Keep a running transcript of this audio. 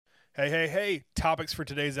Hey, topics for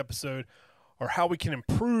today's episode are how we can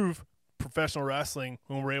improve professional wrestling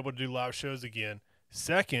when we're able to do live shows again.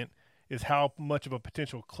 Second is how much of a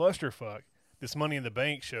potential clusterfuck this Money in the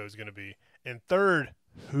Bank show is going to be. And third,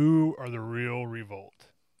 who are the real Revolt?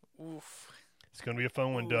 Oof. It's going to be a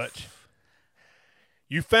fun one, Dutch.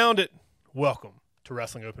 You found it. Welcome to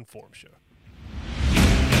Wrestling Open Forum Show.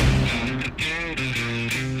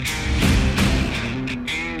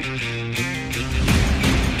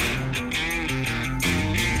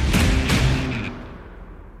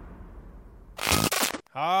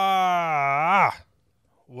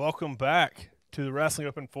 Welcome back to the Wrestling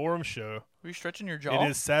Open Forum Show. Were you stretching your jaw?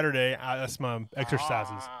 It is Saturday. That's my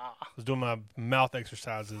exercises. I was doing my mouth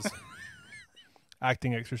exercises,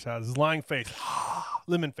 acting exercises, lying face,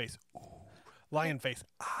 lemon face, lion face,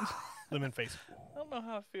 lemon face. I don't know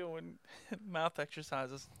how I feel when mouth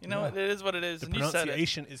exercises. You know, it is what it is. The and you said it.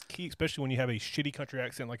 pronunciation is key, especially when you have a shitty country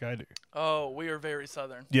accent like I do. Oh, we are very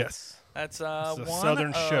Southern. Yes. That's a one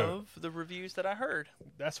Southern show. of the reviews that I heard.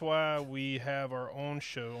 That's why we have our own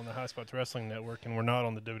show on the High Spots Wrestling Network, and we're not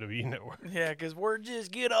on the WWE Network. Yeah, because we're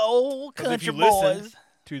just good old country if you boys. Listen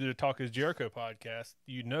to the Talk is Jericho podcast,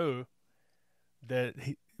 you know that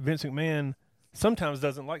Vince McMahon sometimes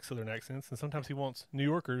doesn't like Southern accents, and sometimes he wants New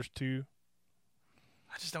Yorkers to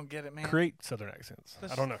I just don't get it, man. create Southern accents.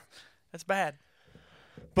 I don't know. That's bad.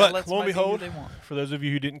 But That lo and might be who behold, they want. for those of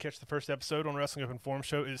you who didn't catch the first episode on Wrestling Open Forum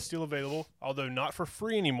Show, it is still available, although not for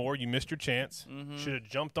free anymore. You missed your chance. Mm-hmm. Should have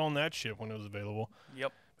jumped on that ship when it was available.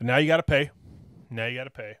 Yep. But now you got to pay. I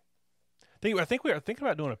think we are thinking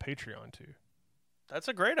about doing a Patreon too. That's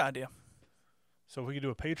a great idea. So we could do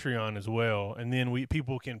a Patreon as well, and then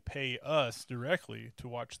people can pay us directly to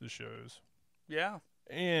watch the shows. Yeah.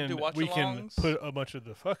 And Do we can watch-alongs. put a bunch of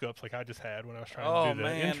the fuck ups like I just had when I was trying to do the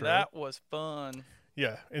man, intro. that was fun.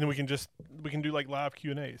 Yeah, and then we can do like live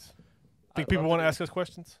Q&As. Think I'd people love want to to ask us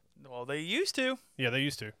questions? Well, they used to. Yeah, they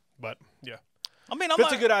used to, but yeah. I mean, If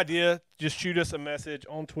it's a good idea, just shoot us a message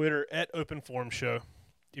on Twitter at Open Forum Show.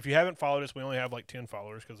 If you haven't followed us, we only have like 10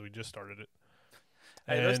 followers because we just started it.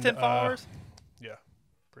 Hey, those 10 followers. Yeah,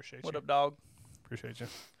 appreciate What you. up, dog? Appreciate you.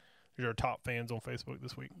 You're our top fans on Facebook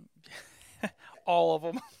this week. All of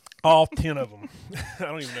them. All 10 of them. I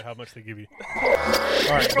don't even know how much they give you. All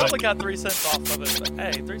right, You probably got 3 cents off of it. But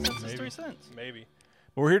hey, 3 cents is 3 cents. Maybe.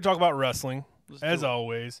 But we're here to talk about wrestling, Let's as do it.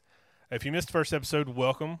 always. If you missed the first episode,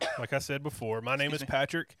 welcome. Like I said before, my name is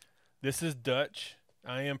Patrick. This is Dutch.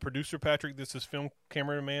 I am producer Patrick. This is film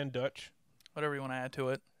cameraman Dutch. Whatever you want to add to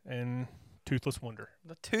it. And Toothless Wonder.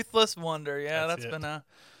 The Toothless Wonder. Yeah, That's it.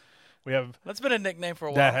 We have that's been a nickname for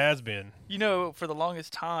a while. that has been. You know, for the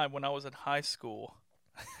longest time when I was in high school,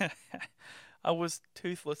 I was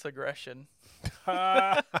Toothless Aggression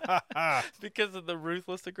because of the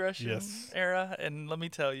Ruthless Aggression Yes. era. And let me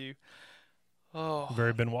tell you,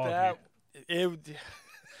 Very Benoit. of you.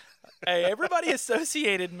 Hey, everybody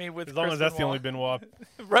associated me with As long Chris as that's the only Benoit.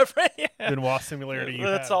 Benoit Reference, yeah. Benoit similarity you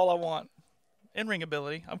That's have. all I want. In-ring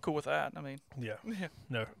ability, I'm cool with that. I mean, Yeah. yeah.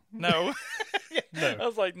 No. No. No. I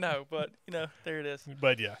was like, no, but, there it is.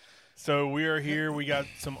 But yeah. So we are here. We got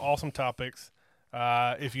some awesome topics.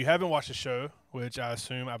 If you haven't watched the show, which I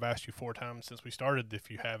assume I've asked you 4 times since we started, if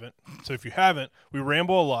you haven't. So if you haven't, we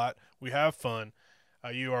ramble a lot. We have fun.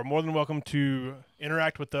 You are more than welcome to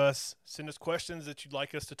interact with us. Send us questions that you'd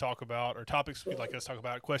like us to talk about or topics you'd like us to talk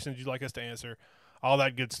about, questions you'd like us to answer, all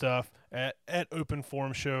that good stuff at Open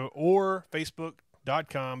Forum Show or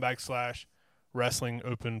Facebook.com/Wrestling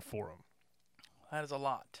Open Forum. That is a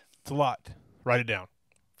lot. It's a lot. Write it down.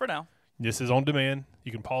 For now. This is on demand.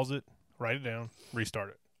 You can pause it, write it down, restart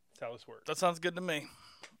it. That's how this works. That sounds good to me.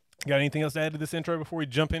 Got anything else to add to this intro before we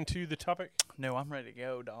jump into the topic? No, I'm ready to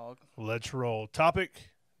go, dog. Let's roll.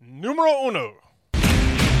 Topic numero uno.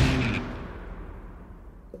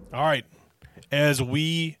 All right. As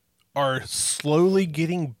we are slowly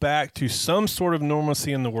getting back to some sort of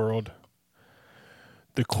normalcy in the world,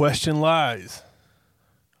 the question lies,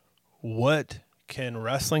 what can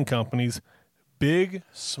wrestling companies, big,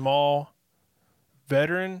 small,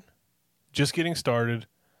 veteran, just getting started,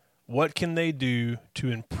 what can they do to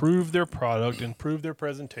improve their product, improve their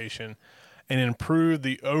presentation, and improve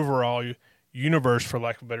the overall universe, for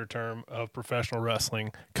lack of a better term, of professional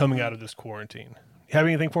wrestling coming out of this quarantine? You have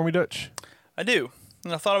anything for me, Dutch? I do.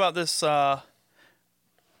 And I thought about this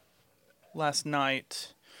last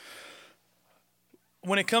night.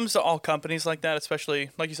 When it comes to all companies like that, especially,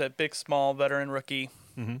 like you said, big, small, veteran, rookie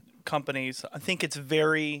companies, I think it's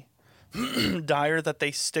very dire that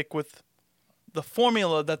they stick with the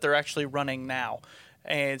formula that they're actually running now.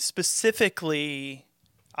 And specifically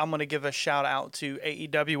I'm going to give a shout out to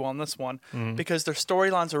AEW on this one because their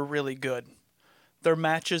storylines are really good. Their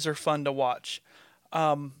matches are fun to watch.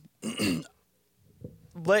 Let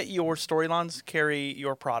your storylines carry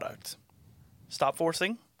your product. Stop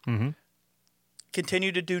forcing.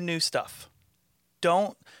 Continue to do new stuff.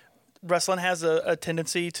 Wrestling has a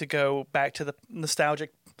tendency to go back to the nostalgia,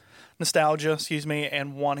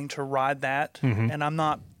 and wanting to ride that. And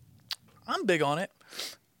I'm big on it.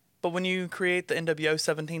 But when you create the NWO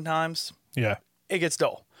 17 times, it gets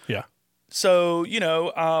dull. Yeah. So,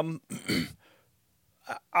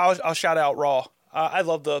 I'll shout out Raw. I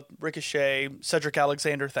love the Ricochet, Cedric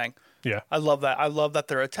Alexander thing. Yeah. I love that. I love that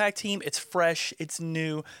they're a tag team. It's fresh. It's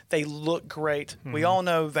new. They look great. We all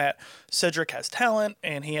know that Cedric has talent,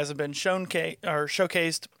 and he hasn't been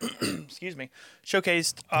showcased. Excuse me,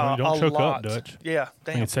 showcased don't a choke lot. up, Dutch. Yeah,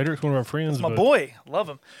 damn. I mean, Cedric's one of our friends. My boy, love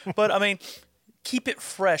him. But I mean, keep it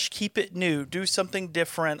fresh, keep it new, do something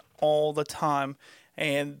different all the time,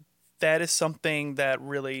 and that is something that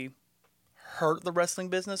really hurt the wrestling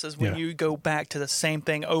business is when you go back to the same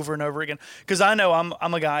thing over and over again. Because I know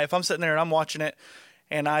I'm a guy. If I'm sitting there and I'm watching it,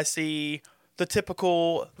 and I see the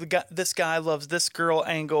typical this guy loves this girl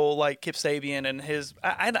angle like Kip Sabian and his,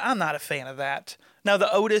 I'm not a fan of that. Now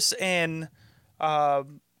the Otis and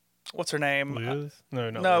what's her name? Liz?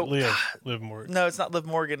 No, Liv Morgan. No, it's not Liv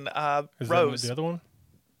Morgan. Is Rose. that the other one?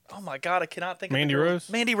 Oh my God, I cannot think. Mandy of the girl. Rose.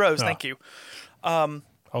 Mandy Rose. Oh. Thank you. I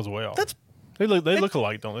was way off. They look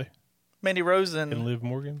alike, don't they? Mandy Rose and Liv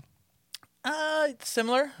Morgan.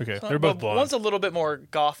 Similar. Okay, they're both blonde. One's a little bit more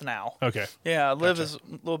goth now. Okay. Yeah, Liv is a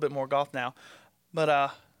little bit more goth now, but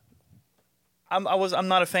I'm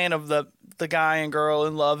not a fan of the guy and girl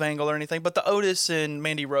in love angle or anything. But the Otis and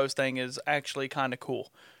Mandy Rose thing is actually kind of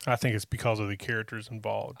cool. I think it's because of the characters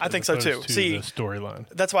involved. I think so too. See, the storyline.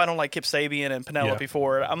 That's why I don't like Kip Sabian and Penelope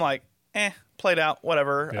Ford. I'm like, played out,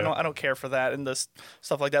 whatever. Yeah. I don't care for that and this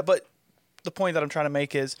stuff like that. But the point that I'm trying to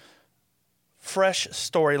make is fresh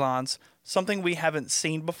storylines, something we haven't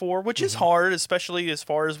seen before, which is hard, especially as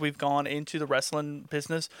far as we've gone into the wrestling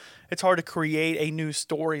business. It's hard to create a new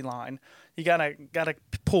storyline. You gotta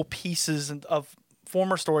pull pieces of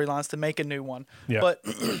former storylines to make a new one. Yeah. But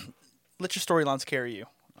let your storylines carry you.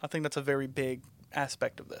 I think that's a very big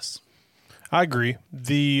aspect of this. I agree.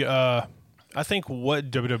 I think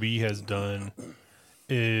what WWE has done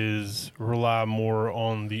is rely more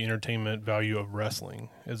on the entertainment value of wrestling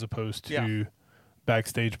as opposed to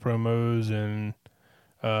backstage promos and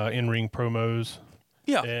in-ring promos.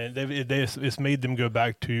 Yeah. And it's made them go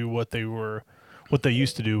back to what they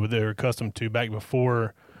used to do, what they were accustomed to back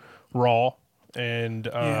before Raw and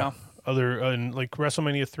other and like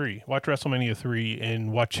WrestleMania 3. Watch WrestleMania 3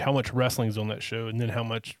 and watch how much wrestling's on that show and then how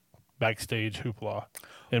much backstage hoopla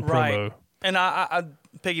and promo. Right. And I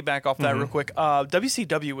piggyback off that real quick.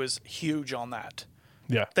 WCW was huge on that.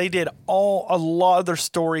 Yeah. They did a lot of their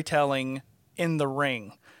storytelling in the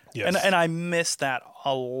ring. Yes. And I miss that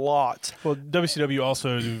a lot. Well, WCW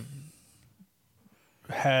also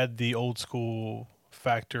had the old school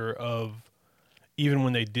factor of even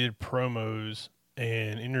when they did promos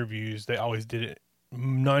and interviews, they always did it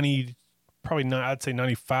 90, probably not, I'd say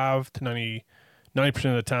 95 to 90%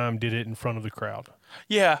 of the time did it in front of the crowd.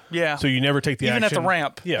 Yeah, yeah. So you never take the even action. at the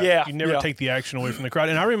ramp. Yeah. You never take the action away from the crowd.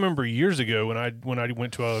 And I remember years ago when I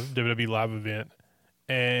went to a WWE live event,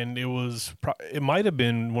 and it might have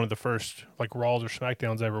been one of the first like Raws or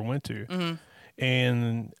SmackDowns I ever went to,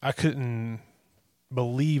 and I couldn't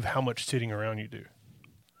believe how much sitting around you do.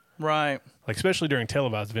 Right. Like especially during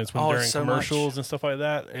televised events, when during so commercials and stuff like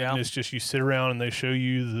that, Yeah. and it's just you sit around and they show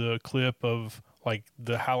you the clip of like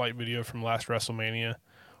the highlight video from last WrestleMania.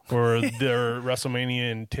 Or their WrestleMania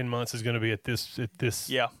in 10 months is going to be at this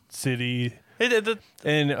city,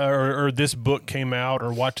 and or this book came out,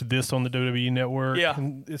 or watch this on the WWE network. Yeah,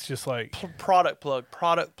 and it's just like product plug.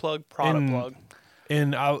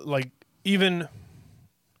 And I like even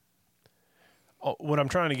what I'm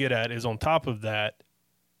trying to get at is on top of that,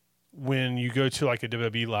 when you go to like a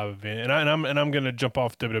WWE live event, and I'm going to jump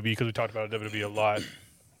off WWE because we talked about WWE a lot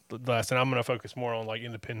last, and I'm going to focus more on like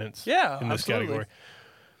independence. Yeah, in this absolutely. category.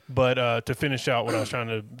 But to finish out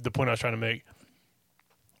the point I was trying to make,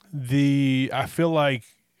 I feel like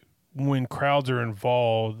when crowds are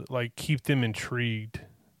involved, like keep them intrigued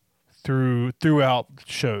throughout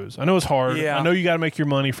shows. I know it's hard. Yeah. I know you got to make your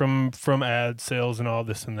money from ad sales and all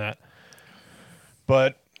this and that.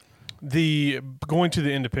 But going to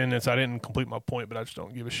the independents, I didn't complete my point, but I just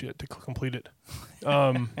don't give a shit to complete it.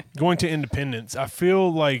 Going to independents, I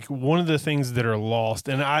feel like one of the things that are lost,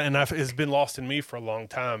 and it's been lost in me for a long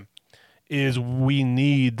time, is we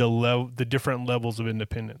need the different levels of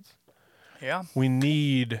independence. Yeah. We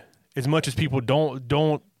need, as much as people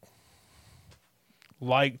don't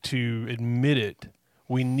like to admit it,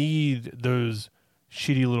 we need those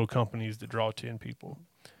shitty little companies that draw 10 people.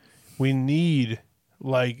 We need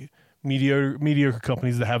like mediocre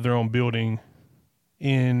companies that have their own building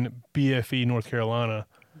in BFE, North Carolina.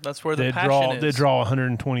 That's where the passion is. They draw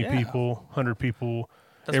 120 people, 100 people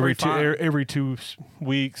That's every 2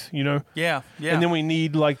 weeks, you know? Yeah, yeah. And then we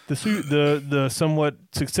need like the somewhat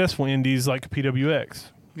successful indies like PWX.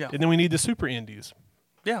 Yeah. And then we need the super indies.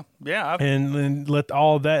 Yeah, yeah. And then let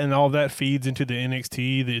all that feeds into the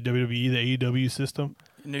NXT, the WWE, the AEW system.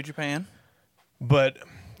 New Japan. But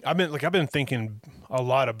I've been thinking a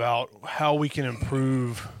lot about how we can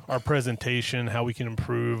improve our presentation, how we can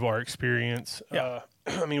improve our experience. Yeah.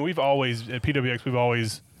 I mean, at PWX, we've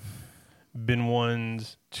always been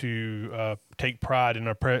ones to take pride in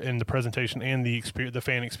in the presentation and the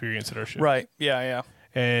fan experience at our show. Right. Yeah, yeah.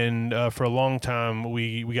 And for a long time,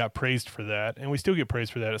 we got praised for that, and we still get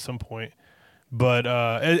praised for that at some point. But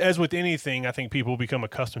as with anything, I think people become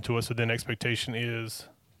accustomed to it, so then expectation is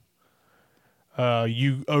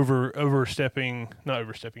you not overstepping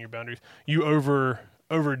your boundaries. You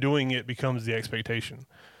overdoing it becomes the expectation.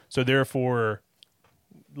 So therefore,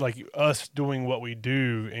 like us doing what we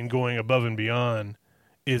do and going above and beyond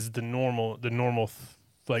is the normal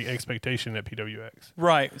like expectation at PWX.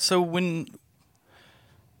 Right. So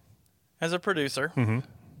as a producer,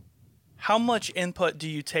 how much input do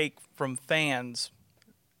you take from fans,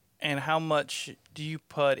 and how much do you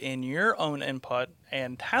put in your own input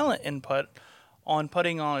and talent input on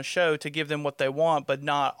putting on a show to give them what they want, but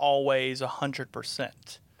not always 100%?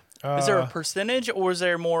 Is there a percentage, or is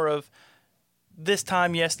there more of this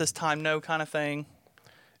time yes, this time no kind of thing?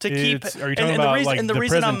 Are you talking about the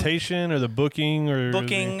presentation or the booking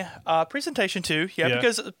or presentation too? Yeah,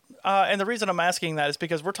 because and the reason I'm asking that is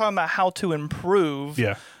because we're talking about how to improve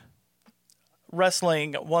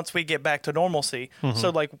wrestling once we get back to normalcy. So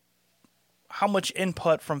like, how much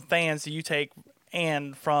input from fans do you take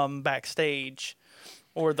and from backstage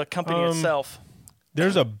or the company itself?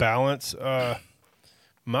 There's a balance.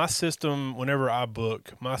 My system, whenever I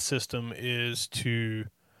book, my system is to,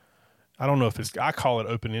 I don't know if I call it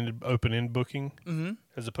open-end booking,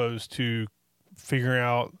 as opposed to figuring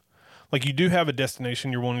out, like you do have a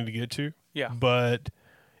destination you're wanting to get to, but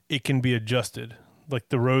it can be adjusted. Like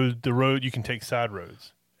the road, you can take side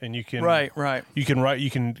roads, and you can you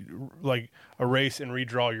can like erase and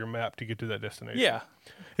redraw your map to get to that destination. Yeah,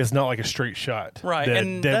 it's not like a straight shot.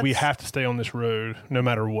 Right, that we have to stay on this road no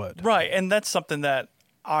matter what. Right, and that's something that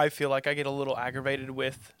I feel like I get a little aggravated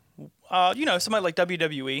with. Somebody like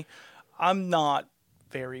WWE. I'm not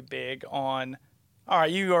very big on, all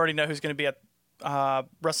right, you already know who's going to be at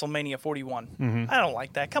WrestleMania 41. I don't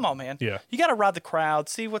like that. Come on, man. Yeah. You got to ride the crowd,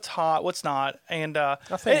 see what's hot, what's not. And and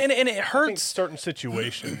it hurts. I think certain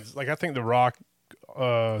situations, like I think The Rock,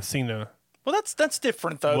 Cena. Well, that's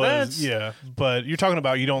different, though. But you're talking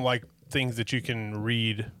about you don't like things that you can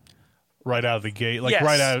read right out of the gate, like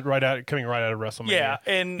coming right out of WrestleMania. Yeah,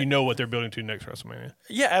 and you know what they're building to next WrestleMania.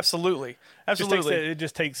 Yeah, absolutely. It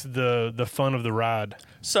just takes the fun of the ride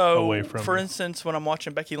away from. For instance, when I'm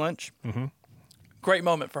watching Becky Lynch, great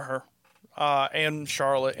moment for her, and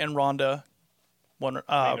Charlotte and Ronda, main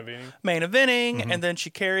eventing, and then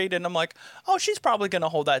she carried, and I'm like, oh, she's probably going to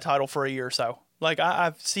hold that title for a year or so. Like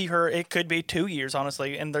I see her, it could be 2 years,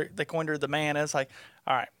 honestly, and they coined her the man. And it's like,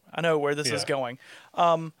 all right, I know where this is going.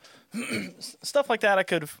 Stuff like that I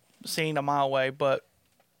could have seen a mile away, but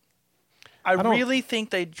I really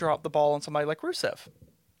think they dropped the ball on somebody like Rusev.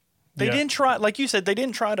 They didn't try, like you said, they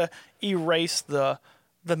didn't try to erase the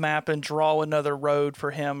map and draw another road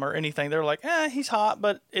for him or anything. They're like, he's hot,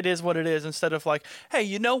 but it is what it is. Instead of like, hey,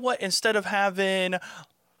 you know what? Instead of having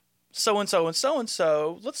so-and-so and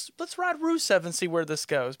so-and-so, let's ride Rusev and see where this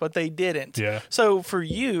goes. But they didn't. Yeah. So for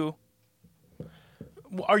you,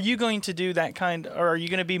 are you going to do that or are you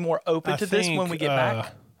going to be more open to this when we get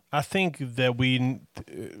back? I think that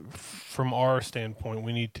from our standpoint,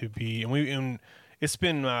 we need to be, and it's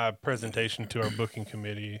been my presentation to our booking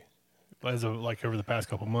committee over the past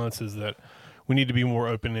couple months, is that we need to be more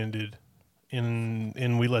open-ended,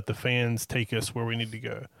 and we let the fans take us where we need to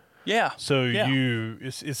go. Yeah. So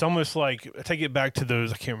it's almost like, take it back to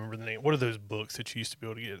those, I can't remember the name. What are those books that you used to be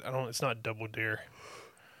able to get? It's not Double Dare.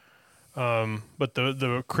 But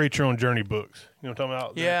the Create Your Own Journey books, you know what I'm talking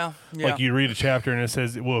about? Yeah. Like you read a chapter and it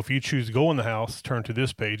says, well, if you choose to go in the house, turn to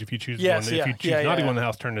this page. If you choose not to go in the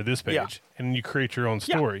house, turn to this page. Yeah. And you create your own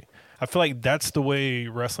story. Yeah. I feel like that's the way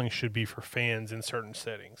wrestling should be for fans in certain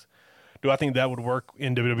settings. Do I think that would work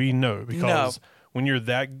in WWE? No, because when you're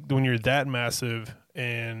that massive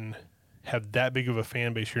and have that big of a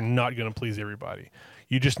fan base, you're not going to please everybody.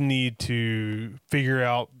 You just need to figure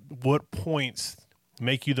out what points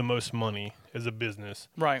make you the most money as a business,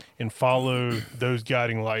 Right. and follow those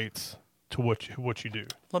guiding lights to what you do.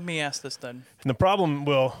 Let me ask this then. And the problem,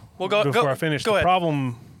 before I finish, go the ahead.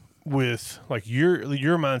 problem with like your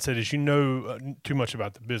mindset is too much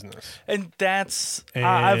about the business. And that's And-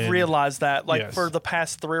 I've realized that like Yes. for the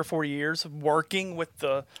past 3 or 4 years working with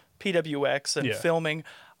the PWX and Yeah. filming,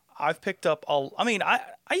 I've picked up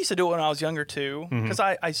I used to do it when I was younger too because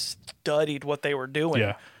I studied what they were doing.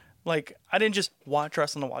 Yeah. Like I didn't just watch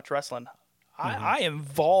wrestling to watch wrestling. I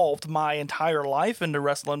involved my entire life into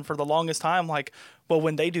wrestling for the longest time. Like, well,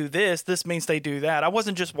 when they do this, this means they do that. I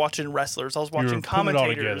wasn't just watching wrestlers. I was watching were putting it all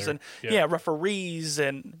commentators together. and Yeah. referees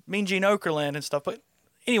and Mean Gene Okerlund and stuff. But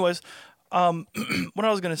anyways, what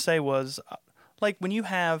I was going to say was like when you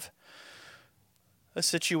have a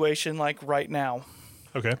situation like right now,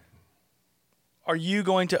 Okay. are you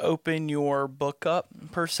going to open your book up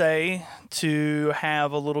per se to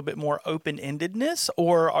have a little bit more open-endedness,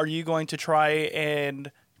 or are you going to try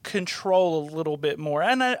and control a little bit more?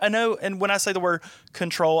 And I know, and when I say the word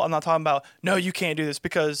control, I'm not talking about, no, you can't do this,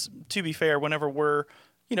 because to be fair, whenever we're,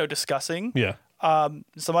 discussing, Yeah.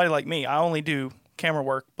 somebody like me, I only do camera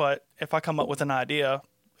work, but if I come up with an idea,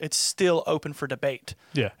 it's still open for debate.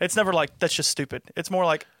 Yeah. It's never like, that's just stupid. It's more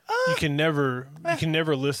like, You can never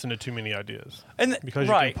listen to too many ideas, and because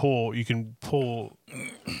right. you can pull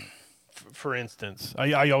for instance,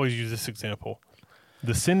 I always use this example.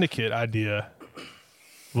 The Syndicate idea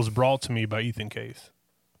was brought to me by Ethan Case.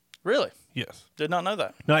 Really? Yes. Did not know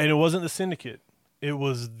that. No, and it wasn't the Syndicate. It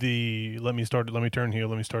was the let me turn heel,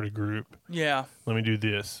 let me start a group, Yeah. let me do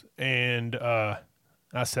this. And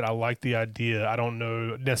I said, I like the idea. I don't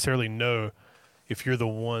necessarily know if you're the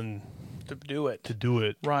one To do it. to do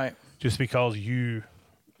it, Right. just because you're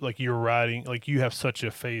writing, like you have such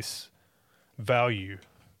a face value,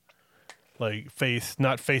 like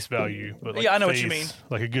not face value, but like Yeah, I know what you face, mean.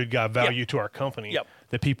 like a good guy value to our company, Yep.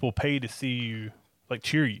 that people pay to see you, like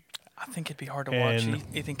cheer you. I think it'd be hard to watch And-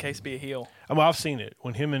 Ethan Case be a heel. I mean, I've seen it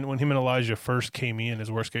when him and Elijah first came in as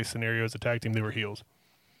worst case scenario as a tag team, they were heels.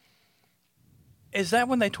 Is that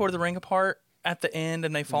when they tore the ring apart at the end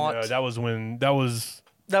and they fought? No, that was That was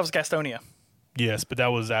Gastonia. yes, but that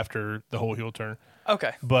was after the whole heel turn.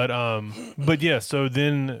 Okay. But yeah. So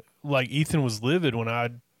then, like Ethan was livid when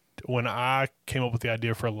I came up with the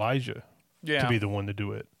idea for Elijah Yeah. to be the one to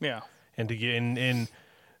do it, Yeah. and to get in.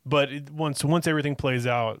 But once everything plays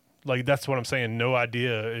out, like that's what I'm saying. No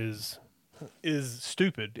idea is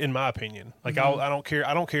stupid in my opinion. Like I don't care.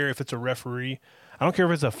 I don't care if it's a referee. I don't care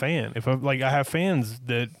if it's a fan. If I have fans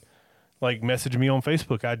that like message me on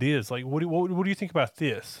Facebook ideas, like what do you think about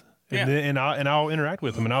this? Yeah. And I'll interact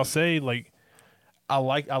with them, and I'll say like, I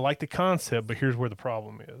like the concept, but here's where the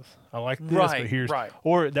problem is. I like this, Right, but here's right.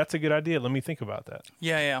 or that's a good idea. Let me think about that.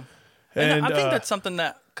 Yeah, yeah. And And I think that's something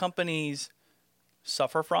that companies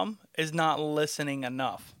suffer from, is not listening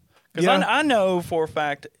enough. Because Yeah. I know for a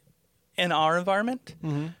fact in our environment,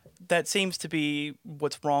 Mm-hmm. that seems to be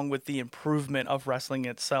what's wrong with the improvement of wrestling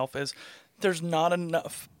itself, is there's not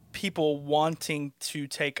enough people wanting to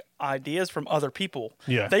take ideas from other people.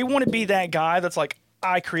 Yeah. They want to be that guy that's like,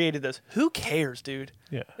 I created this. Who cares, dude?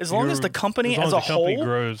 Yeah. As long as the company as a whole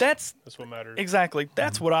grows, that's what matters. exactly.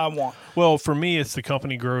 That's what I want. Well, for me, it's the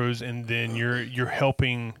company grows, and then you're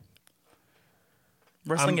helping.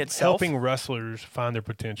 Wrestling I'm itself. helping wrestlers find their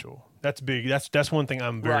potential. That's big. That's one thing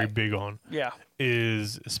I'm very Right. big on. Yeah.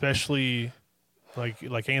 Is especially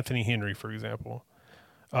like Anthony Henry, for example.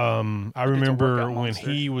 I remember workout when monster.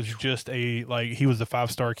 he was just he was the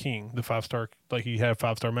 5-star king, the 5-star, like he had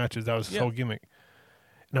 5-star matches. That was his Yeah. whole gimmick.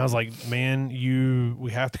 And I was like, man,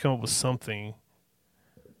 we have to come up with something.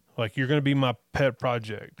 Like you're going to be my pet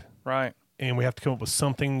project, Right. and we have to come up with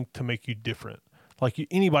something to make you different. Like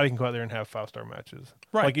anybody can go out there and have 5-star matches.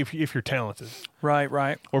 Right. Like if you're talented, Right.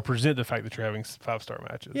 Right. or present the fact that you're having 5-star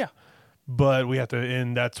matches. Yeah. But we have to,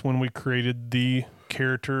 and that's when we created the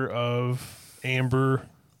character of Amber,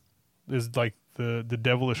 is like the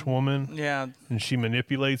devilish woman, Yeah. and she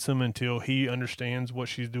manipulates him until he understands what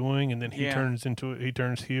she's doing, and then he Yeah. turns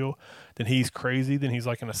heel. Then he's crazy. Then he's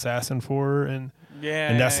like an assassin for her, and Yeah.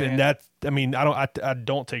 and that's I mean I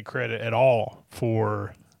don't take credit at all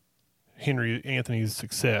for Henry Anthony's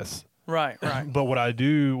success. Right. Right. But what I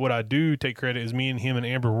do take credit is me and him and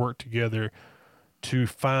Amber worked together to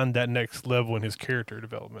find that next level in his character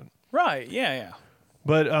development. Right. Yeah. Yeah.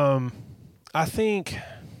 But I think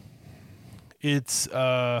it's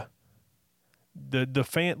the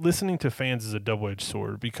fan listening to fans is a double-edged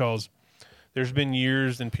sword, because there's been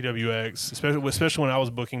years in PWX, especially when I was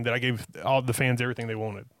booking, that I gave all the fans everything they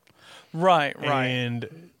wanted. Right.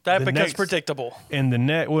 And that becomes predictable. And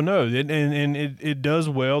it does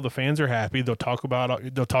well. The fans are happy. They'll talk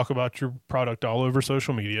about your product all over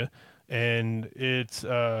social media, and it's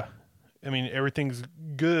everything's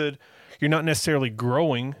good. You're not necessarily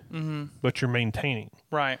growing, but you're maintaining.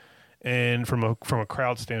 Right. And from a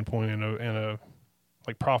crowd standpoint and a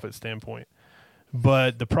like profit standpoint.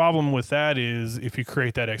 But the problem with that is if you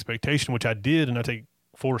create that expectation, which I did, and I take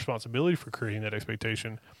full responsibility for creating that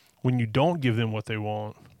expectation, when you don't give them what they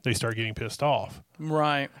want, they start getting pissed off.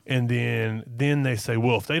 Right. And then they say,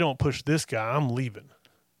 well, if they don't push this guy, I'm leaving.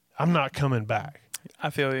 I'm not coming back. I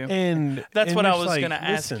feel you. And that's what I was like, going to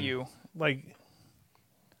ask listen, you. Like,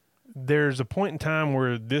 there's a point in time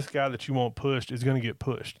where this guy that you want pushed is going to get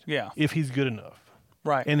pushed. Yeah. If he's good enough.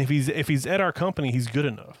 Right. And if he's at our company, he's good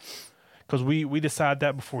enough. Because we decide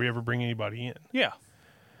that before we ever bring anybody in. Yeah.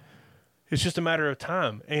 It's just a matter of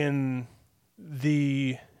time. And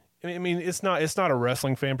it's not a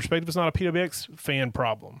wrestling fan perspective. It's not a PWX fan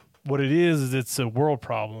problem. What it is it's a world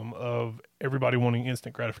problem of everybody wanting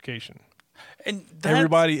instant gratification. And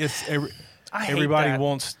everybody that.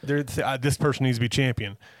 wants this person needs to be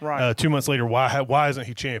champion. Right. 2 months later, why isn't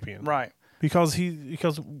he champion? Right. Because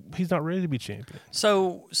he's not ready to be champion.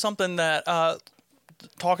 So something that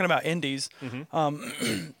talking about indies,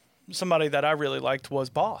 somebody that I really liked was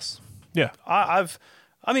Boss. Yeah. I've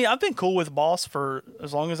been cool with Boss for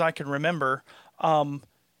as long as I can remember, and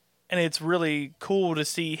it's really cool to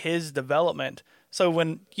see his development. So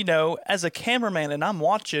when as a cameraman and I'm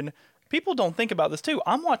watching, people don't think about this too.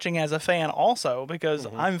 I'm watching as a fan also because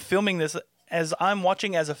I'm filming this as I'm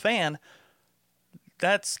watching as a fan.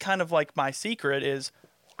 That's kind of like my secret is.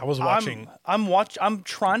 I was watching. I'm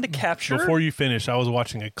trying to capture. Before you finish, I was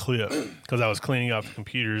watching a clip because I was cleaning up the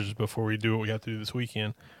computers before we do what we have to do this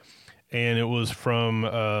weekend, and it was from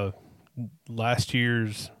last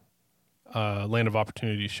year's Land of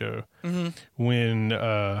Opportunity show when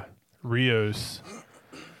Rios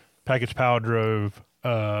Package Power drove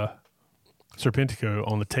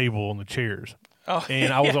Serpentico on the table on the chairs. Oh,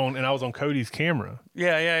 and I was on Cody's camera.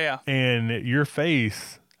 Yeah. And your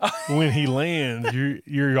face when he lands,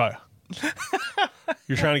 you're like,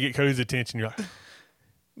 you're trying to get Cody's attention. You're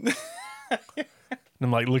like, and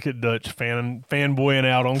I'm like, look at Dutch fanboying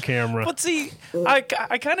out on camera. But see, I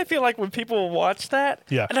kind of feel like when people watch that,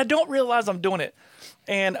 and I don't realize I'm doing it.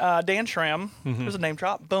 And Dan Schramm, there's a name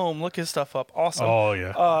drop. Boom, look his stuff up. Awesome. Oh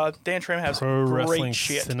yeah. Dan Schramm has Pro great Wrestling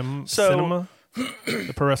shit. Cinema,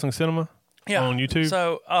 the Pro Wrestling Cinema. Yeah. On YouTube.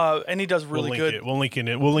 So, and he does really good. We'll link it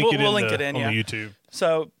in. We'll link it in on the YouTube.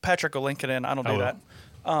 So Patrick will link it in. I don't do that.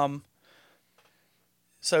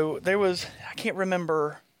 So there was, I can't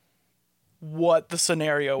remember what the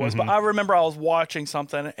scenario was, but I remember I was watching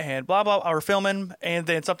something and blah, blah, I were filming and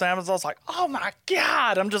then something happens. I was like, oh my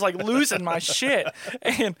God, I'm just like losing my shit.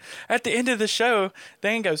 And at the end of the show,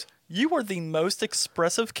 Dan goes, you are the most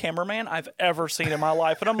expressive cameraman I've ever seen in my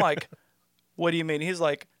life. And I'm like, what do you mean? He's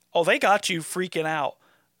like, oh, they got you freaking out.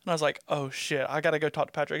 And I was like, oh shit, I got to go talk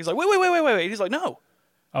to Patrick. He's like, wait. He's like, no.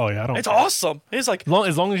 Oh yeah, I don't. It's awesome. He's like,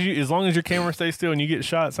 as long as your camera stays still and you get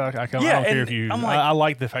shots, I don't care if you. Like, I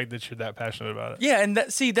like the fact that you're that passionate about it. Yeah, and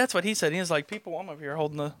that's what he said. He was like, people, I'm over here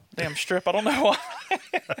holding the damn strip. I don't know why.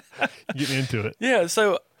 Getting into it. Yeah,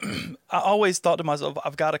 so I always thought to myself,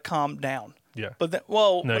 I've got to calm down. Yeah. But then,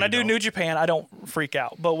 when I do New Japan, I don't freak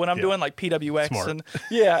out. But when I'm doing like PWX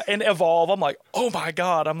and Evolve, I'm like, oh my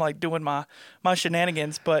God, I'm like doing my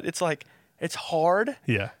shenanigans. But it's like it's hard.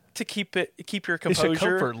 Yeah. To keep your composure. It's a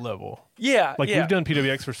comfort level. Yeah. Like we've done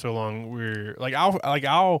PWX for so long, we're like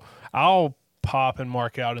I'll pop and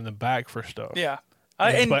mark out in the back for stuff. Yeah.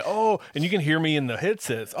 And you can hear me in the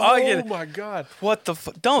headsets. Oh my God. What the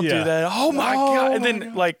don't do that. Oh my God. And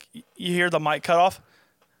then like you hear the mic cut off.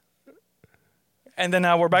 And then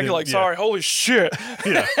now we're back to like, sorry, holy shit.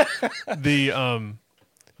 Yeah.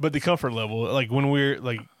 But the comfort level, like when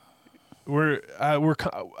I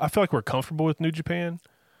feel like we're comfortable with New Japan.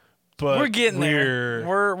 But we're getting there.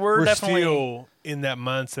 We're definitely still in that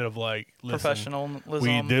mindset of like, listen,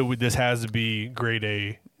 professionalism. This has to be grade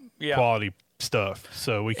A quality stuff.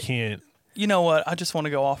 So we can't. You know what? I just want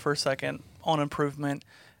to go off for a second on improvement.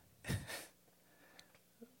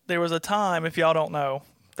 There was a time, if y'all don't know,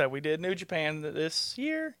 that we did New Japan this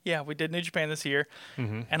year. Yeah, we did New Japan this year.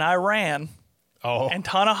 And I ran. Oh. And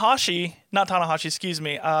Tanahashi, excuse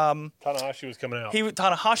me. Tanahashi was coming out.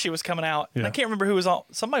 Tanahashi was coming out. Yeah. I can't remember who was on.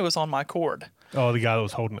 Somebody was on my cord. Oh, the guy that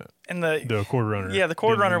was holding it. And the cord runner. Yeah, the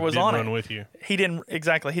cord runner was on it. Didn't run with you. He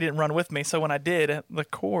didn't run with me. So when I did, the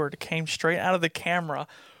cord came straight out of the camera.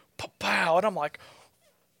 pow, and I'm like,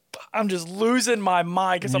 I'm just losing my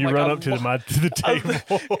mind because I'm You like, run up to the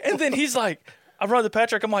table. and then he's like, I run to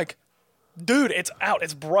Patrick. I'm like, dude, it's out,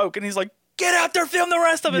 it's broke, and he's like, get out there, film the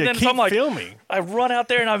rest of it. Yeah, Then keep so I'm like, filming. I run out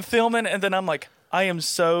there and I'm filming, and then I'm like, I am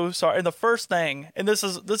so sorry. And the first thing, and this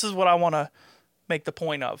is what I want to make the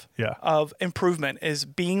point of, Yeah. of improvement, is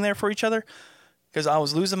being there for each other, because I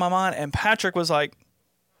was losing my mind, and Patrick was like,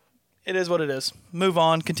 it is what it is. Move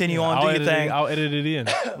on, continue on, do your thing. I'll edit it in.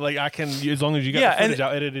 Like I can, as long as you got Yeah, the footage, and-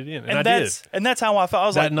 I'll edit it in. and I that's did. and that's how I felt. I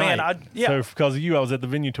was That like, night. man, So because of you, I was at the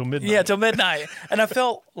venue till midnight. yeah, till midnight, and I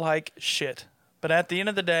felt like shit. But at the end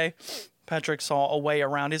of the day, Patrick saw a way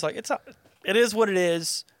around. He's like, it is what it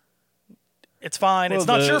is. It's fine. It's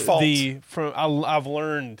not your fault. I've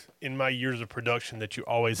learned in my years of production that you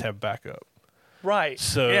always have backup. Right.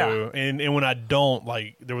 So yeah. and when I don't,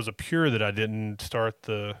 like, there was a Pure that I didn't start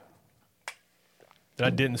the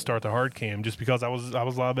hard cam just because I was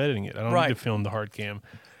live editing it. I don't Right. need to film the hard cam.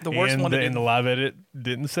 The worst one to do. and the live edit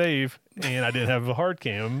didn't save, and I didn't have a hard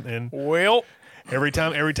cam. And Well, every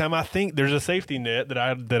time I think there's a safety net that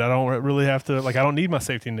I don't really have to, like, I don't need my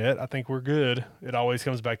safety net. I think we're good. It always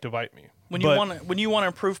comes back to bite me. when you want to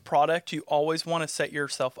improve product, you always want to set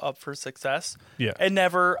yourself up for success. Yeah. And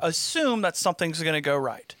never assume that something's going to go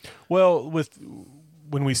right. Well,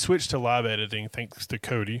 when we switched to live editing, thanks to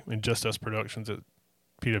Cody and Just Us Productions at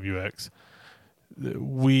PWX,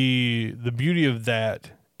 the beauty of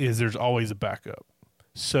that is there's always a backup.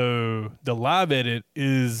 So the live edit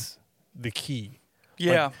is the key.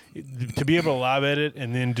 Yeah. Like, to be able to live edit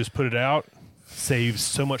and then just put it out saves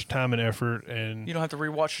so much time and effort, and You don't have to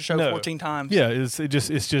rewatch the show No. 14 times. yeah, it's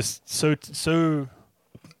just so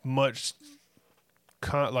much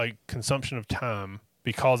consumption of time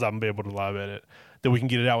because I'm able to live edit that we can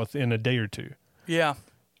get it out within a day or two. Yeah.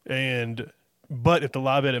 But if the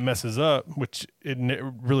live edit messes up, which it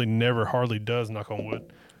really never hardly does, knock on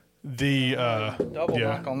wood, Double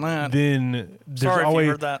knock on that. then Sorry if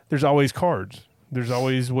you heard that. there's always cards. There's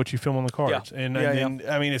always what you film on the cards. Yeah. And Yeah, then,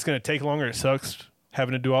 I mean, it's going to take longer. It sucks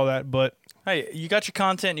having to do all that, but Hey, you got your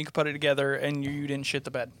content, you can put it together, and you didn't shit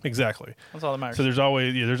the bed. exactly. That's all that matters. So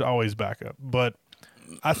there's always backup. But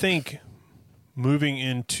I think moving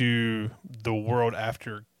into the world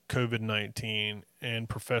after COVID-19 and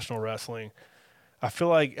professional wrestling, I feel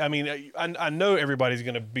like, I mean, I know everybody's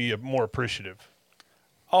going to be more appreciative.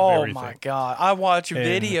 Oh everything. my God. I watch And-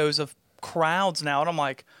 videos of crowds now, and I'm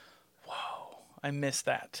like, whoa, I miss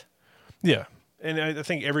that. Yeah. And I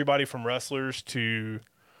think everybody from wrestlers to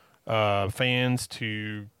fans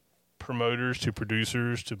to promoters to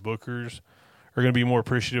producers to bookers are going to be more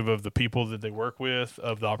appreciative of the people that they work with,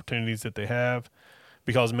 of the opportunities that they have.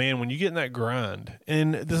 Because, man, when you get in that grind,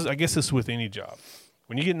 and I guess this is with any job,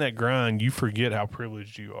 when you get in that grind, you forget how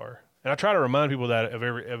privileged you are. And I try to remind people that of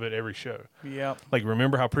every show. Yeah. Like,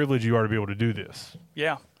 remember how privileged you are to be able to do this.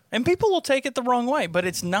 Yeah. And people will take it the wrong way, but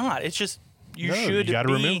it's not. It's just you should you got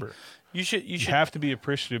to remember. You should You have to be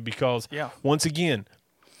appreciative because, Yeah. once again,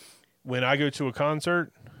 when I go to a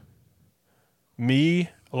concert, me,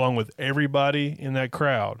 along with everybody in that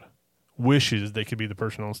crowd, wishes they could be the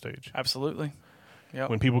person on stage. Absolutely. Yeah.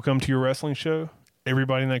 When people come to your wrestling show,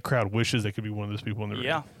 everybody in that crowd wishes they could be one of those people in the ring.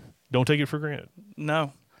 Yeah. Don't take it for granted.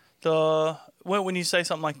 No. When you say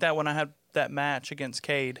something like that, when I had that match against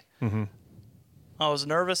Cade, I was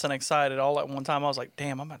nervous and excited all at one time. I was like,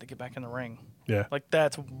 damn, I'm about to get back in the ring. Yeah. Like,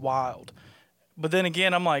 that's wild. But then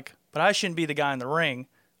again, I'm like, but I shouldn't be the guy in the ring.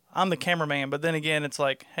 I'm the cameraman. But then again, it's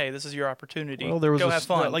like, hey, this is your opportunity. Well, there was Go have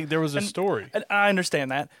fun. Like, there was a story. And I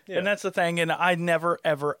understand that. Yeah. And that's the thing. And I never,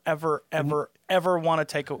 ever, ever, ever, ever want to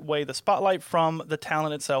take away the spotlight from the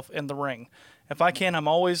talent itself in the ring. If I can,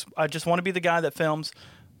 I just want to be the guy that films.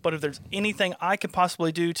 But if there's anything I could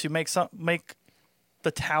possibly do to make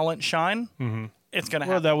the talent shine, it's going to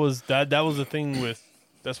Well, happen. that was the thing with.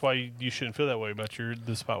 That's why you shouldn't feel that way about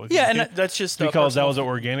the spot with Yeah, you. and that's just a because that personal- was an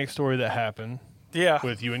organic story that happened Yeah.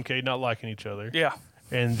 with you and Cade not liking each other. Yeah.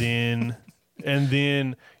 And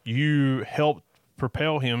then you helped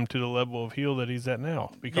propel him to the level of heel that he's at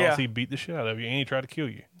now because Yeah. he beat the shit out of you and he tried to kill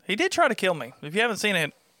you. He did try to kill me. If you haven't seen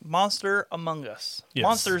it, Monster Among Us. Yes.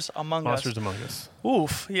 Monsters Among Monsters Us. Among Us.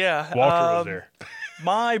 Oof, yeah. Walter was there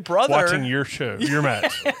My brother. watching your show, your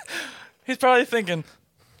match. He's probably thinking,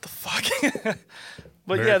 the fuck?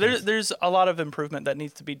 But Very yeah, thanks. there's a lot of improvement that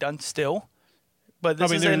needs to be done still. But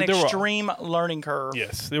this is an there were- extreme learning curve.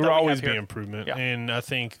 Yes, there that will we always have be here. improvement, Yeah. and I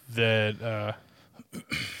think that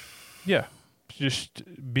just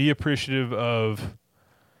be appreciative of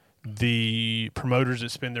the promoters that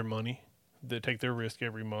spend their money, that take their risk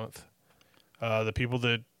every month, the people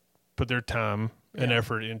that put their time an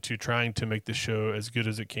effort into trying to make the show as good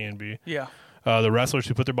as it can be. Yeah. The wrestlers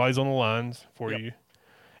who put their bodies on the lines for Yep. you.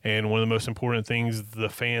 And one of the most important things, the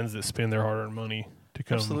fans that spend their hard-earned money to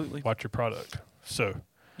come Absolutely. watch your product. So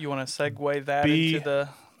You want to segue that be into the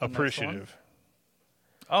next one? appreciative.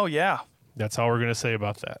 Oh, yeah. That's all we're going to say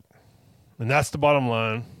about that. And that's the bottom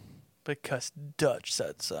line. Because Dutch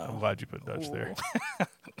said I'm so. glad you put Dutch there. All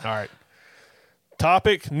right.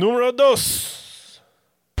 Topic numero dos.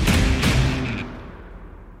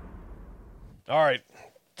 All right.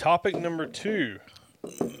 Topic number 2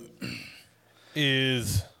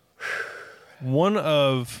 is one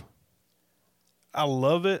of, I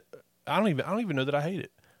love it. I don't even know that I hate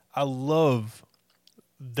it. I love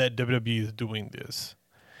that WWE is doing this.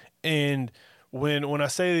 And when I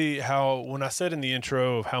said in the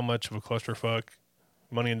intro of how much of a clusterfuck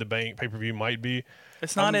Money in the Bank pay-per-view might be,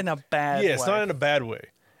 It's not in a bad way. it's not in a bad way.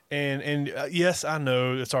 And yes, I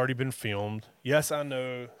know it's already been filmed. Yes, I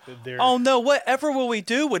know that they're Oh, no. Whatever will we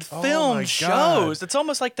do with Oh, film my shows? God. It's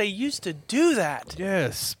almost like they used to do that.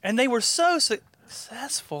 yes. And they were so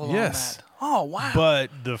successful Yes. on that. Oh, wow. But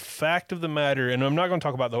the fact of the matter, and I'm not going to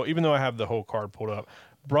talk about the whole, even though I have the whole card pulled up,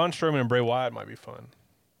 Braun Strowman and Bray Wyatt might be fun.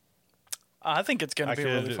 I think it's going to be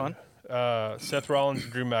really fun. Seth Rollins,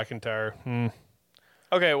 Drew McIntyre.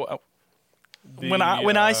 Okay, well, when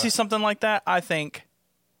I see something like that, I think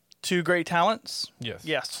two great talents. Yes.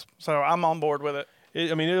 Yes. So I'm on board with it.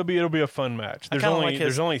 It'll be a fun match. There's kinda only like his-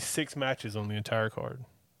 there's only 6 matches on the entire card,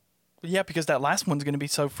 Yeah, because that last one's going to be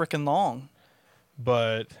so freaking long.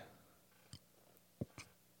 but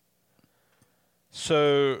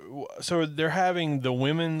so they're having the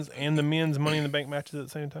women's and the men's Money in the Bank matches at the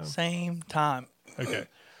same time. Same time. Okay.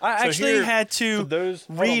 I So actually here- had For to those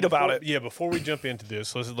read about it. Yeah, before we jump into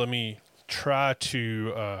this, let me try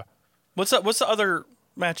to. What's the other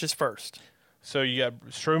matches first? So you got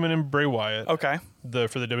Strowman and Bray Wyatt. Okay.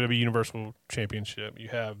 For the WWE Universal Championship. You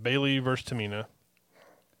have Bayley versus Tamina.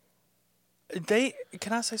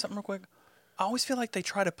 Can I say something real quick? I always feel like they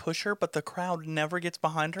try to push her, but the crowd never gets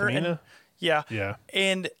behind her. And, Tamina? yeah. Yeah.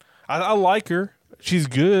 And I like her. She's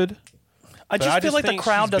good. I But just I feel just like the think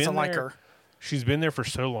crowd she's been doesn't like there. her. She's been there for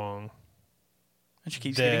so long. And she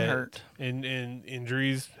keeps that getting hurt. And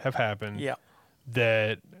injuries have happened. Yeah.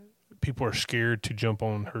 That people are scared to jump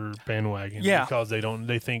on her bandwagon. Yeah. Because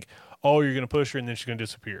they think, oh, you're going to push her and then she's going to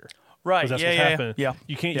disappear. Right. 'Cause that's yeah, what's yeah, happened. yeah.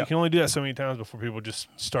 You can't. Yeah. You can only do that so many times before people just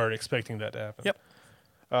start expecting that to happen.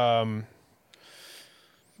 Yep.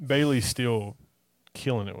 Bailey's still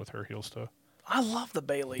killing it with her heel stuff. I love the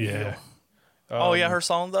Bailey. Yeah. heel. Oh yeah, her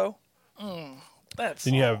song though. That's.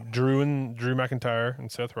 Then you have Drew McIntyre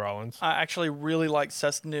and Seth Rollins. I actually really like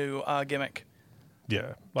Seth's new gimmick.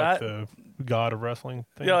 Yeah, like That- the god of wrestling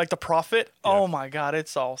thing. Yeah, like the Prophet. Yeah. Oh my God,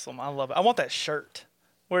 it's awesome. I love it. I want that shirt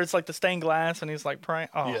where it's like the stained glass and he's like praying.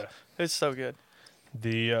 Oh, Yeah. it's so good.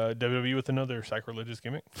 The WWE with another sacrilegious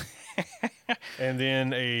gimmick, and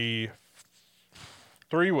then a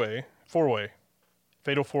four-way,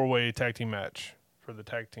 fatal four-way tag team match for the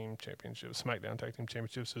tag team championship, SmackDown tag team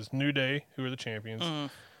championships. Is New Day, who are the champions,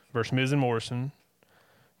 versus Miz and Morrison,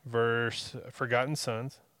 versus Forgotten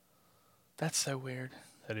Sons. That's so weird.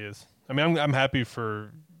 That is. I mean, I'm happy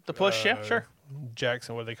for The push, yeah, sure.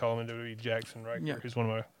 Jackson, what do they call him in WWE, Jackson, right? Yeah. Who's one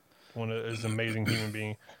of his amazing human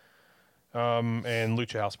being. And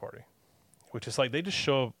Lucha House Party, which is like they just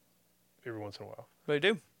show up every once in a while. They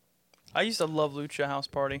do. I used to love Lucha House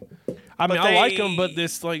Party. I mean, But I like them, but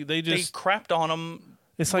this like they They just crapped on them.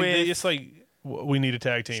 it's like with we need a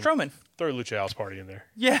tag team. Strowman. Throw Lucha House Party in there.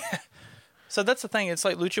 Yeah. So that's the thing. It's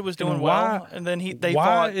like Lucha was doing why- well, and then they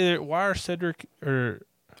fought. Why are Cedric or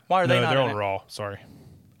Why are they no? not They're in on it? Raw. Sorry.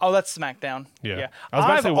 Oh, that's SmackDown. Yeah. I was about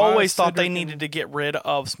to I've say, why always is thought they Cedric needed in- to get rid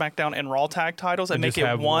of SmackDown and Raw tag titles and And make just it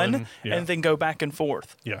have one, one, yeah. and then go back and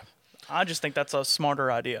forth. Yeah. I just think that's a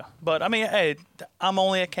smarter idea. But I mean, hey, I'm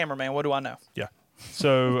only a cameraman. What do I know? Yeah.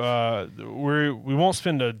 So we won't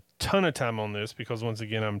spend a ton of time on this because once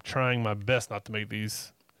again I'm trying my best not to make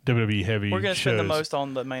these WWE heavy. We're going to shows. spend the most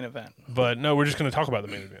on the main event. But no, we're just going to talk about the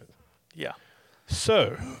main event. Yeah.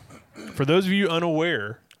 So, for those of you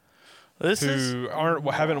unaware This is who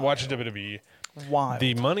haven't watched WWE, wild.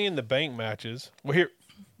 the Money in the Bank matches. Well, here,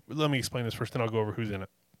 let me explain this first, then I'll go over who's in it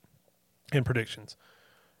and predictions.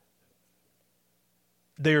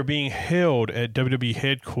 They are being held at WWE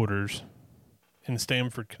headquarters in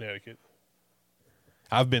Stamford, Connecticut.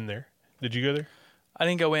 I've been there. Did you go there? I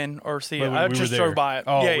didn't go in or see it. But I we just were drove there. by it.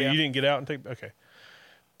 Oh, yeah, well, yeah. you didn't get out and take. Okay,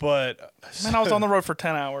 but Man, I was on the road for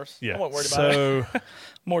 10 hours. yeah. I wasn't worried about it. So,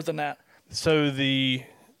 More than that. so they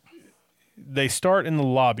start in the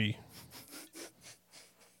lobby.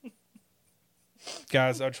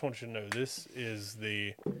 Guys, I just want you to know this is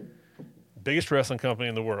the biggest wrestling company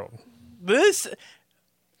in the world. This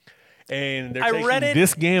And they're taking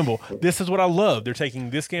this gamble. This is what I love. They're taking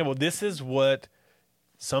this gamble. This is what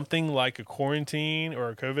something like a quarantine or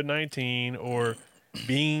a COVID-19 or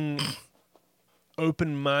being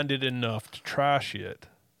open-minded enough to try shit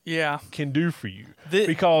can do for you.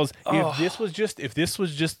 Because if this was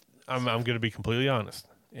just, I'm going to be completely honest,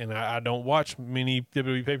 and I don't watch many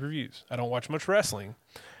WWE pay-per-views. I don't watch much wrestling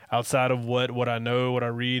outside of what I know, what I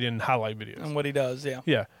read in highlight videos. And what he does, yeah.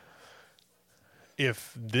 Yeah.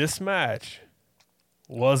 If this match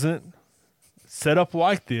wasn't set up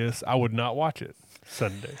like this, I would not watch it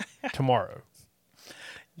Sunday, tomorrow.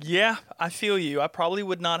 Yeah, I feel you. I probably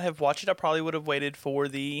would not have watched it. I probably would have waited for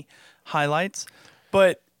the highlights.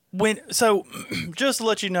 But just to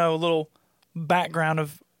let you know, a little background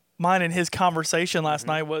of mine and his conversation last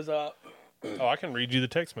night was I can read you the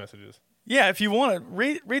text messages. Yeah, if you want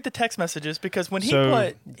to read the text messages, because when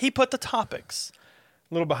he put the topics.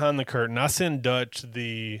 A little behind the curtain. I send Dutch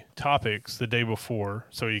the topics the day before,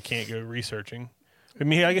 so he can't go researching. I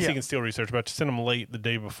mean, I guess he can still research, but I send him late the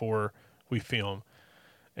day before we film.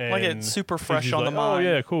 And like it's super fresh on the mind. Oh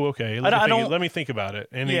yeah, cool. Okay, let me think about it,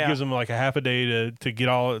 and he gives him like a half a day to get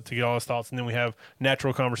all his thoughts, and then we have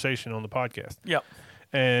natural conversation on the podcast. Yep.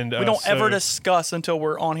 And we don't ever discuss until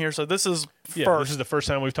we're on here. So this is first. This is the first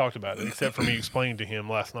time we've talked about it, except for me explaining to him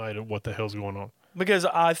last night what the hell's going on. Because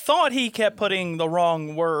I thought he kept putting the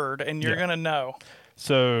wrong word, and you're gonna know.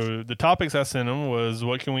 So the topics I sent him was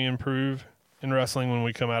what can we improve in wrestling when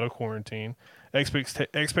we come out of quarantine,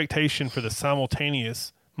 expectation for the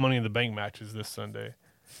simultaneous Money in the Bank matches this Sunday,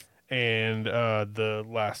 and the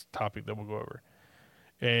last topic that we'll go over.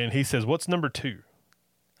 And he says, "What's number 2?"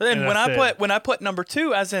 And when I put number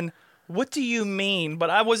 2, as in, what do you mean? But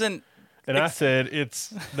I wasn't. And I said,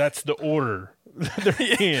 that's the order they're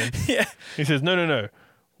in. Yeah. He says, no.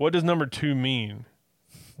 What does number 2 mean?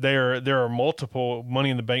 There are multiple Money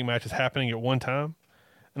in the Bank matches happening at one time.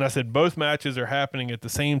 And I said, both matches are happening at the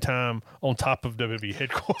same time on top of WWE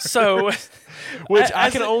headquarters. So, which I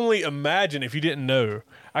can only imagine if you didn't know.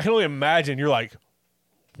 I can only imagine you're like,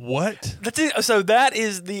 what? That's it. So that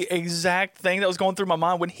is the exact thing that was going through my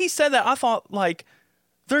mind. When he said that, I thought, like,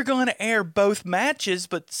 they're going to air both matches,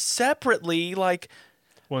 but separately, like,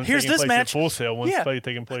 one's here's this match. At Full Sail, one's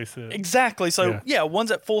taking place at... Exactly. So, one's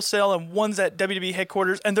at Full Sail and one's at WWE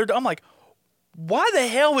headquarters. And I'm like, why the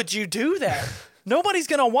hell would you do that? Nobody's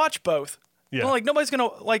going to watch both. Yeah. Well, like, nobody's going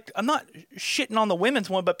to, like, I'm not shitting on the women's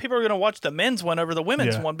one, but people are going to watch the men's one over the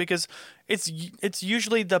women's one because it's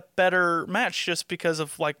usually the better match just because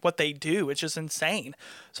of, like, what they do. It's just insane.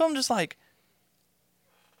 So I'm just like,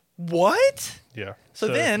 what? Yeah. So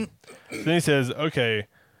then he says, okay,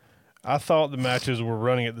 I thought the matches were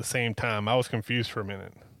running at the same time. I was confused for a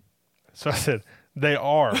minute. So I said, they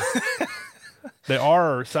are. They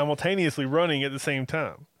are simultaneously running at the same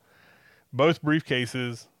time. Both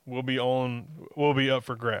briefcases will be up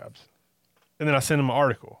for grabs. And then I sent him an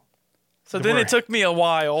article. So then it took me a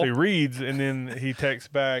while. So he reads, and then he texts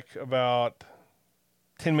back about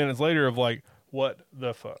 10 minutes later of like, what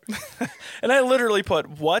the fuck? And I literally put,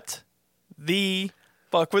 what the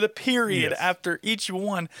fuck, with a period after each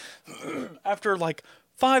one. After like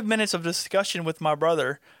 5 minutes of discussion with my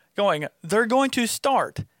brother, going, they're going to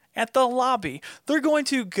start at the lobby. They're going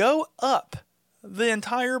to go up the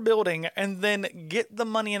entire building and then get the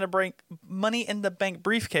Money in the Bank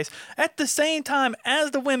briefcase at the same time as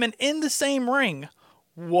the women in the same ring.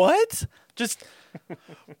 What? Just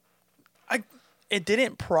it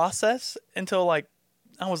didn't process until like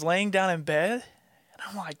I was laying down in bed, and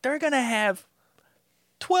I'm like, they're gonna have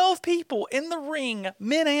 12 people in the ring,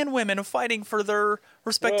 men and women, fighting for their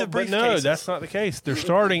respective briefcases. No, that's not the case. They're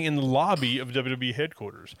starting in the lobby of WWE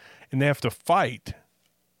headquarters, and they have to fight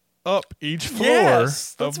up each floor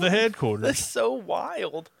of the headquarters. That's so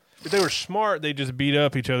wild. If they were smart, they just beat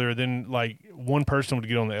up each other. Then, like, one person would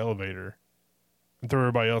get on the elevator and throw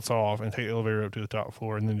everybody else off and take the elevator up to the top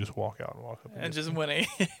floor and then just walk out and walk up. And just win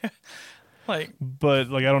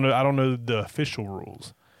But I don't know the official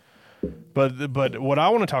rules. But what I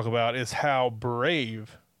want to talk about is how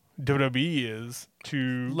brave WWE is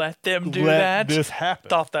to let this happen.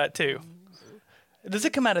 Thought that too. Does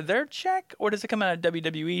it come out of their check, or does it come out of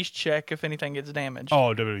WWE's check if anything gets damaged?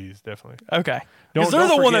 Oh, WWE's definitely. Okay. Because they're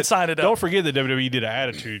the one that signed it up. Don't forget that WWE did an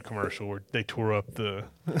Attitude commercial where they tore up the...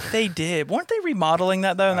 They did. Weren't they remodeling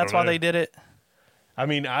that, though, and that's why they did it? I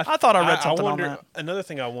mean, I thought I read something on that. Another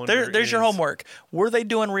thing I wonder There's your homework. Were they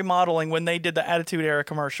doing remodeling when they did the Attitude Era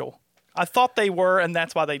commercial? I thought they were, and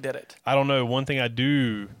that's why they did it. I don't know. One thing I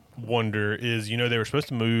do wonder is, they were supposed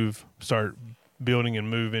to start building and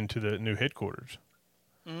move into the new headquarters.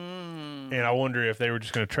 And I wonder if they were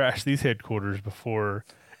just going to trash these headquarters before,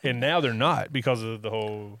 and now they're not because of the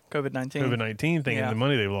whole COVID-19 thing and the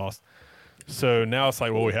money they've lost. So now it's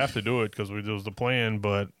like, well, we have to do it because it was the plan,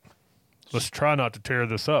 but let's try not to tear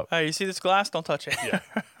this up. Hey, you see this glass? Don't touch it. Yeah.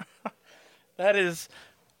 It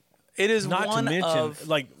is Not one to mention, of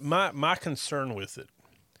like my concern with it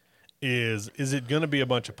is it going to be a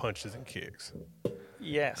bunch of punches and kicks?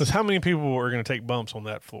 yes, Because how many people are going to take bumps on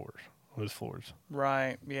those floors?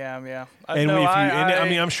 right, yeah. And No, I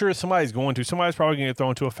mean, I'm sure somebody's going to. Somebody's probably going to get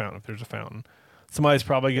thrown to a fountain if there's a fountain. Somebody's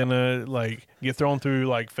probably going to like get thrown through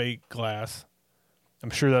like fake glass. I'm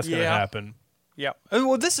sure that's going to happen. yeah.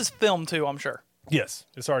 Well, this is filmed too, I'm sure. Yes,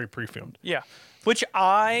 it's already pre-filmed. Yeah, which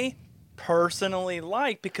I personally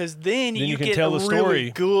like because then you can get tell the really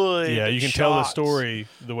story. good. Yeah, you can tell the shots. story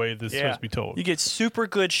the way this is supposed to be told. You get super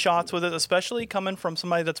good shots with it, especially coming from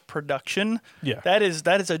somebody that's production. Yeah. that is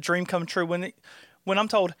a dream come true. When I'm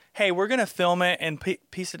told, hey, we're gonna film it and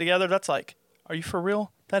piece it together, that's like, are you for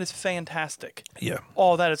real? That is fantastic. Yeah.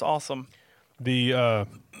 Oh, that is awesome. Let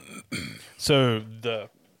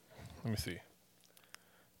me see.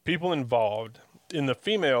 People involved in the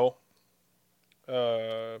female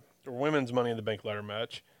or women's Money in the Bank ladder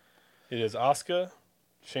match. It is Asuka,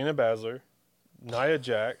 Shayna Baszler, Nia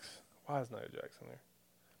Jax. Why is Nia Jax in there?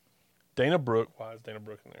 Dana Brooke. Why is Dana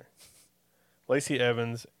Brooke in there? Lacey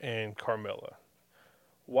Evans and Carmella.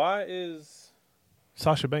 Why is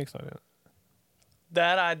Sasha Banks not in it?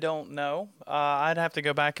 That I don't know. I'd have to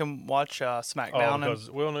go back and watch SmackDown.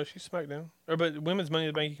 No, she's SmackDown. But women's Money in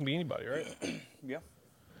the Bank, you can be anybody, right? Yeah.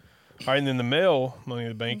 All right, and then the male Money in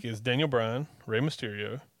the Bank is Daniel Bryan, Rey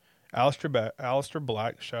Mysterio, Aleister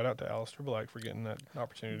Black. Shout out to Aleister Black for getting that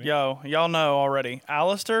opportunity. Yo, y'all know already.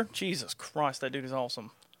 Alistair, Jesus Christ, that dude is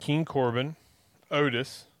awesome. King Corbin,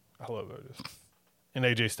 Otis. I love Otis. And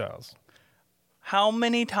AJ Styles. How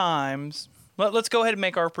many times? Let's go ahead and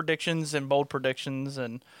make our predictions and bold predictions.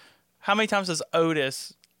 And how many times does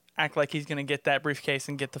Otis act like he's going to get that briefcase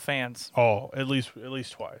and get the fans? Oh, at least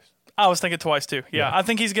twice. I was thinking twice too. Yeah. I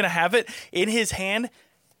think he's going to have it in his hand.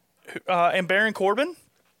 And Baron Corbin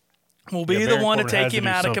will be the Baron one Corbin to take has to him do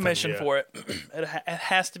out of something, commission yeah. for it. It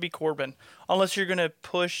has to be Corbin, unless you're going to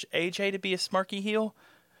push AJ to be a smarky heel.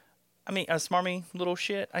 I mean, a smarmy little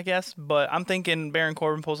shit, I guess. But I'm thinking Baron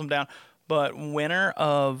Corbin pulls him down. But winner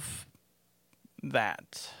of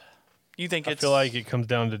that, you think I it's? feel like it comes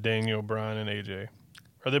down to Daniel Bryan and AJ.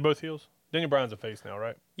 Are they both heels? Daniel Bryan's a face now,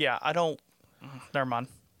 right? Yeah, I don't. Never mind.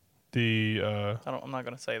 I'm not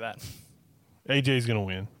going to say that. AJ's gonna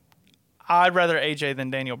win. I'd rather AJ than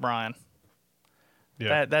Daniel Bryan.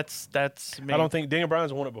 Yeah. That's me. I don't think Daniel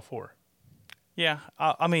Bryan's won it before. Yeah,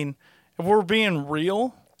 I mean, if we're being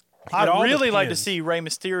real, I'd all really like to depends. see Rey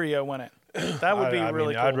Mysterio win it. That would be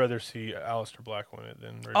really cool. I'd rather see Aleister Black win it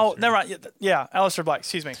than Rey Oh, Mysterio. never mind. Yeah, Aleister Black.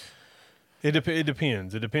 Excuse me. It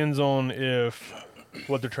depends. It depends on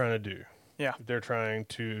what they're trying to do. Yeah. If they're trying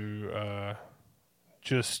to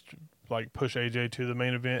just like push AJ to the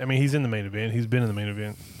main event. I mean, he's in the main event. He's been in the main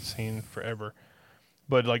event scene forever.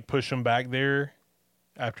 But like push him back there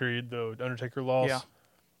after the Undertaker loss. Yeah.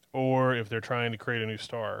 Or if they're trying to create a new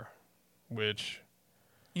star, which.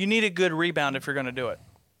 You need a good rebound if you're going to do it.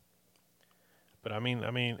 But I mean,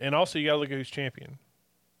 and also you got to look at who's champion.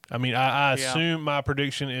 I mean, I assume my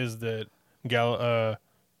prediction is that McIntyre,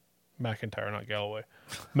 not Galloway,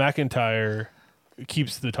 McIntyre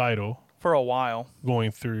keeps the title For a while.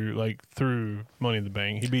 going through Money in the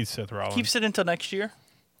Bank. He beats Seth Rollins. Keeps it until next year.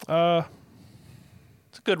 It's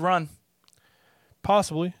It's a good run.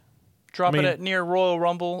 possibly. Drop I mean- it at near Royal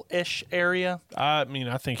Rumble-ish area. I mean,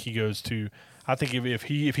 I think he goes to. I think if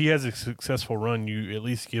he has a successful run, you at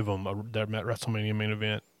least give him that WrestleMania main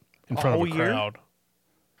event in front of a whole year? crowd.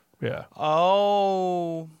 Yeah.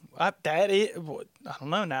 Oh, I don't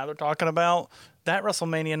know. Now they're talking about that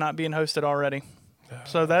WrestleMania not being hosted already.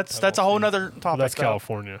 So that's a whole nother topic. Well, that's though.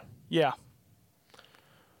 California. Yeah.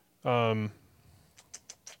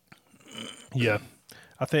 Yeah.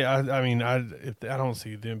 I think I don't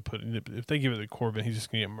see them putting if they give it to Corbin, he's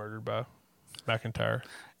just gonna get murdered by McIntyre.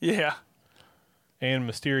 Yeah. And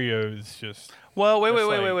Mysterio is just Well,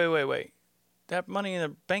 That's wait. That Money in the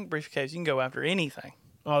Bank briefcase, you can go after anything.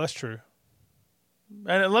 oh, that's true.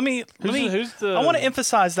 And let me. Who's the? I want to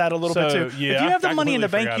emphasize that a little bit So, too. yeah, if you have the I Money in the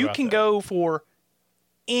completely Bank, forgot you about can that. go for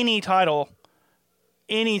any title.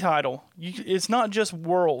 Any title. It's not just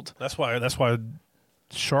world. That's why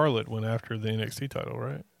Charlotte went after the NXT title,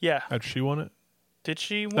 right? Yeah. After she won it. Did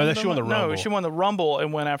she win? No, she won the No, Rumble. she won the Rumble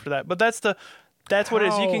and went after that. But that's what it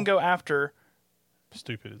is. You How- can go after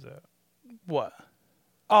Stupid is that? what?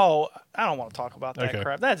 Oh, I don't want to talk about that Okay.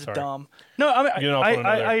 crap. That's Sorry. dumb. No, I mean, Getting off on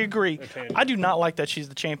another I agree. tangent. I do not like that she's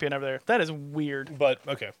the champion over there. That is weird. But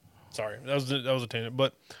okay, sorry, that was a tangent.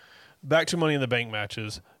 But back to Money in the Bank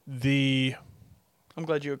matches. I'm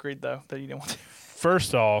glad you agreed though that you didn't want to.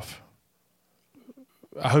 First off,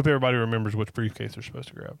 I hope everybody remembers which briefcase they're supposed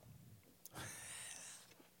to grab.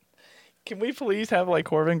 Can we please have like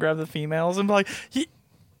Corbin grab the females and be like,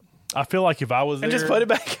 I feel like if I was there, and just put it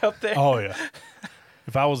back up there? oh yeah,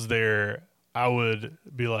 if I was there, I would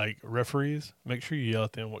be like, referees, make sure you yell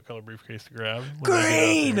at them what color briefcase to grab. when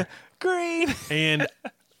they get out Green, green. there. And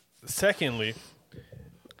secondly,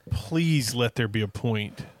 please let there be a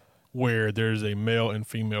point where there's a male and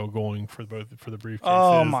female going for the briefcases.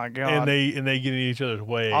 Oh, my God. And they get in each other's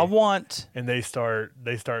way. And they start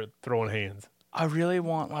throwing hands. I really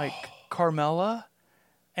want like Carmella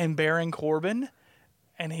and Baron Corbin,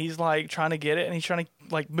 and he's like trying to get it, and he's trying to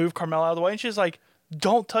like move Carmella out of the way, and she's like,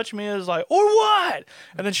 "Don't touch me!" Is like, or what?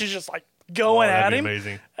 And then she's just like going that'd at be him,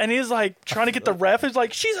 amazing. and he's like trying to get the ref. He's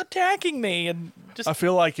like, "She's attacking me," and just I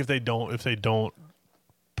feel like if they don't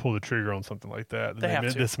pull the trigger on something like that, They then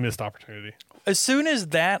have to. this missed opportunity. as soon as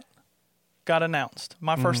that got announced,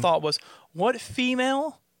 my Mm-hmm. first thought was, what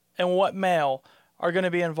female and what male are going to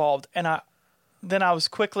be involved? And then I was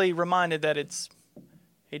quickly reminded that it's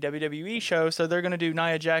a WWE show, so they're going to do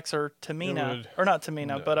Nia Jax or Tamina, or not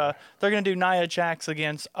Tamina, but they're going to do Nia Jax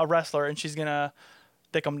against a wrestler, and she's going to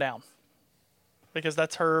dick them down because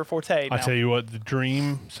that's her forte. I now. tell you what, the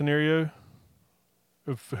dream scenario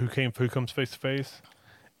of who comes face to face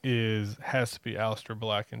has to be Aleister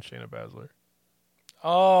Black and Shayna Baszler.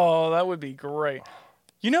 Oh, that would be great.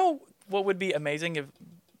 You know what would be amazing if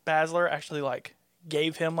Baszler actually like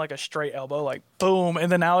gave him like a straight elbow, like boom,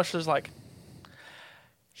 and then Aleister's like,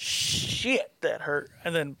 shit, that hurt,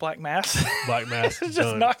 and then Black Mass Black Mass just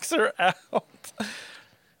done. knocks her out.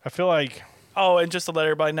 I feel like Oh, and just to let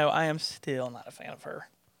everybody know, I am still not a fan of her.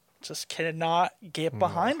 Just cannot get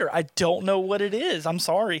behind her. I don't know what it is. I'm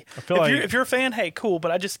sorry. feel If you're like- a fan, hey, cool,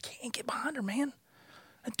 but I just can't get behind her, man.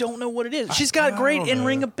 I don't know what it is. She's got great don't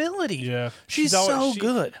in-ring know. ability. yeah, She's always- so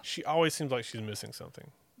good. She always seems like she's missing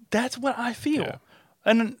something. That's what I feel. Yeah.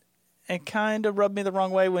 And it kind of rubbed me the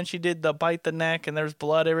wrong way when she did the bite the neck and there's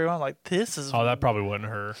blood everywhere. I'm like, this is. Oh, that probably wasn't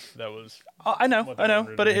her. That was I know, what I they know.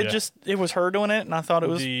 wanted But to do, it was her doing it, and I thought it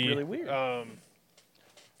was the really weird.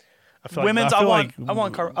 I feel Women's, like, I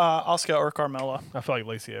want Asuka or Carmella. I feel like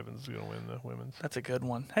Lacey Evans is going to win the women's. That's a good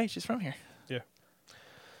one. Hey, she's from here. Yeah.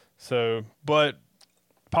 So, but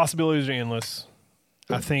possibilities are endless.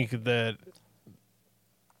 I think that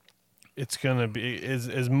it's going to be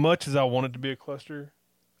as much as I want it to be a cluster.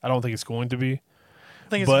 I don't think it's going to be. I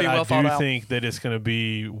think it's But gonna be well I thought do out. think that it's going to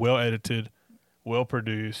be well edited, well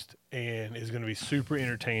produced, and is going to be super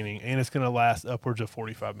entertaining, and it's going to last upwards of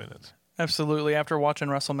 45 minutes. Absolutely. After watching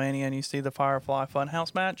WrestleMania and you see the Firefly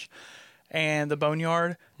Funhouse match and the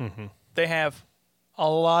Boneyard, they have a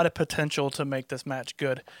lot of potential to make this match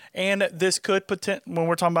good. And this could when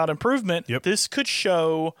we're talking about improvement, Yep. this could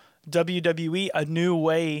show WWE a new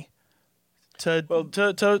way to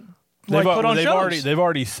like put on shows. They've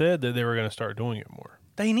already said that they were going to start doing it more.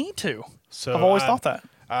 They need to. So I've always thought that.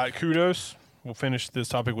 Kudos. We'll finish this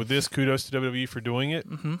topic with this. Kudos to WWE for doing it.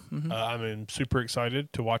 I'm super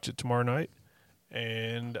excited to watch it tomorrow night,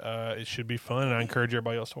 and it should be fun. And I encourage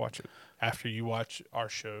everybody else to watch it after you watch our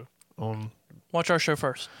show on Watch our show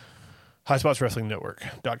first.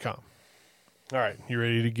 HighSpotsWrestlingNetwork.com. All right, you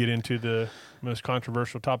ready to get into the most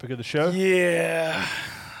controversial topic of the show? Yeah.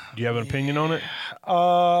 Do you have an opinion on it?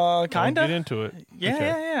 Kind Get of. into it. Yeah, Okay.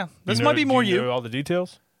 yeah. This Do might be more do you. you. Know all the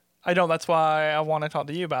details? I don't. That's why I want to talk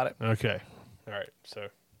to you about it. Okay. All right. So,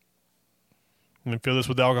 and then fill this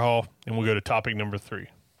with alcohol, and we'll go to topic number 3.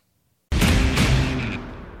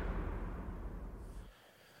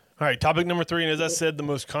 All right, topic number 3, and as I said, the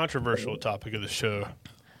most controversial topic of the show.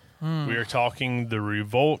 We are talking the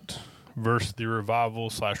Revolt versus the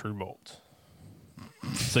Revival/Revolt.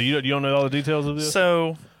 So you don't know all the details of this?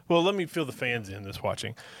 So Well, let me fill the fans in that's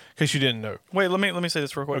watching, in case you didn't know. wait, let me say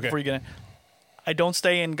this real quick Okay. before you get in. I don't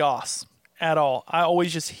stay in goss at all. I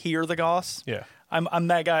always just hear the goss. Yeah. I'm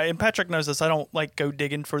that guy, and Patrick knows this. I don't like go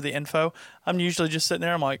digging for the info. I'm usually just sitting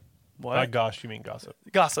there. I'm like, what? By gosh, you mean gossip.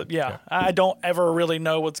 Gossip, yeah. I don't ever really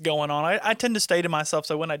know what's going on. I tend to stay to myself.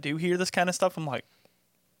 So when I do hear this kind of stuff, I'm like,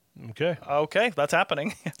 Okay. okay, that's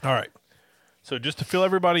happening. All right. So just to fill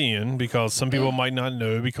everybody in, because some people might not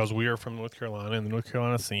know, because we are from North Carolina and the North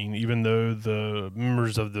Carolina scene, even though the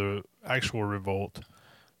members of the actual Revolt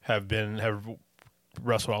have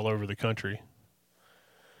wrestled all over the country.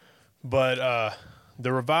 But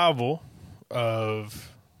the Revival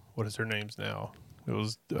of, what is their names now? It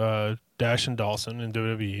was Dash and Dawson in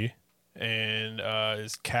WWE, and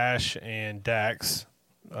it's Cash and Dax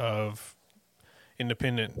of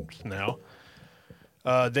Independence now.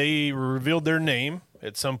 They revealed their name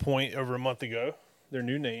at some point over a month ago. Their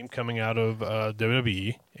new name coming out of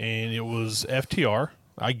WWE, and it was FTR.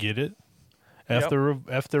 I get it. F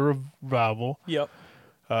the Revival. Yep.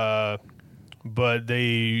 But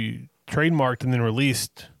they trademarked and then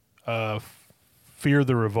released Fear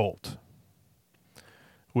the Revolt,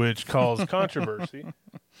 which caused controversy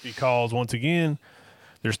because, once again,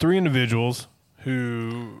 there's three individuals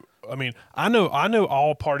who, I mean, I know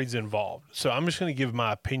all parties involved, so I'm just going to give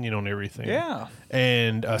my opinion on everything. Yeah.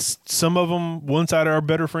 And some of them, one side are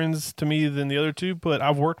better friends to me than the other two, but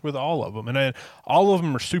I've worked with all of them, and all of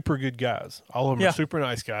them are super good guys. All of them are super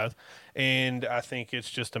nice guys, and I think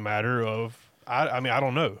it's just a matter of, I mean, I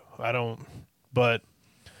don't know. But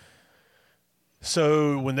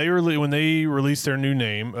so when they released their new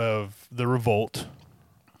name of the Revolt,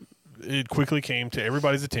 it quickly came to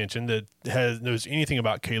everybody's attention that knows anything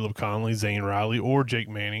about Caleb Conley, Zane Riley, or Jake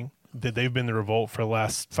Manning, that they've been the Revolt for the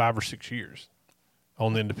last 5 or 6 years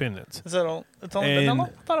on the Independence. Is that all? It's only been that long?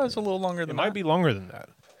 I thought it was a little longer than that. It might be longer than that.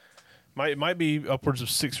 It might be upwards of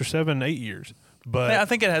 6 or 7, 8 years. But yeah, I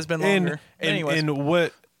think it has been longer. Anyways. And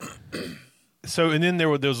what? So, and then there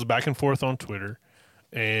was back and forth on Twitter,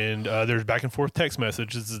 and there's back and forth text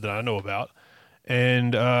messages that I know about,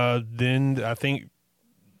 and then I think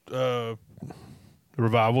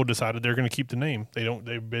Revival decided they're going to keep the name.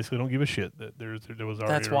 They basically don't give a shit that there was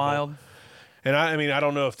already. That's wild. And I mean, I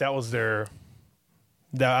don't know if that was their.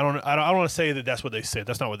 I don't want to say that that's what they said.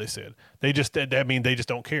 That's not what they said. They just they just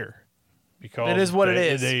don't care, because it is what it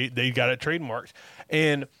is. They got it trademarked.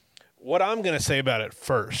 And what I'm going to say about it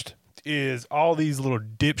first is all these little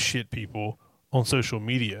dipshit people on social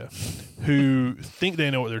media who think they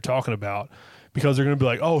know what they're talking about, because they're going to be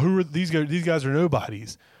like, oh, who are these guys? These guys are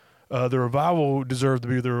nobodies. The Revival deserve to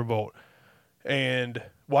be the Revolt. And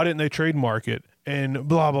why didn't they trademark it? And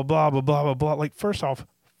blah, blah, blah, blah, blah, blah, blah. Like, first off,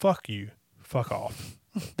 fuck you. Fuck off.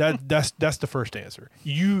 That's the first answer.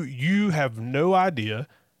 You have no idea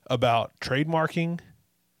about trademarking,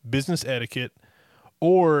 business etiquette,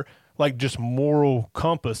 or like just moral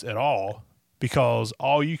compass at all, because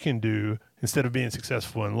all you can do instead of being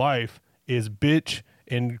successful in life is bitch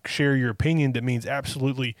and share your opinion that means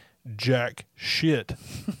absolutely jack shit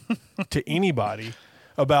to anybody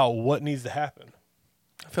about what needs to happen.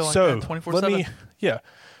 I feel like that 24/7. Yeah.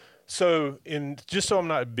 So, just so I'm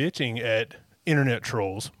not bitching at internet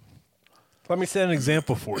trolls, let me set an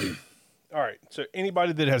example for you. All right. So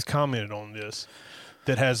anybody that has commented on this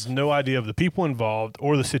that has no idea of the people involved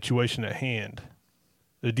or the situation at hand,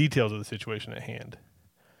 the details of the situation at hand,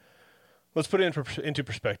 let's put it into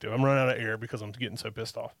perspective. I'm running out of air because I'm getting so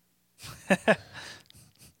pissed off.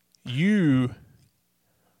 You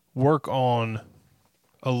work on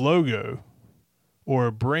a logo or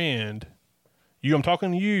a brand. I'm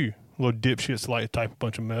talking to you, little dipshits like type a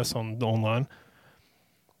bunch of mess online.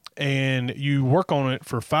 And you work on it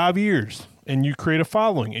for 5 years, and you create a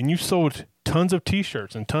following, and you sold tons of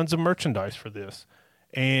T-shirts and tons of merchandise for this,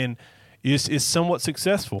 and it's somewhat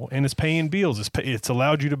successful, and it's paying bills. It's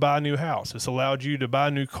allowed you to buy a new house. It's allowed you to buy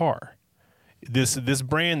a new car. This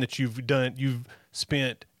brand that you've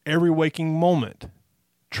spent every waking moment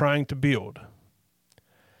trying to build.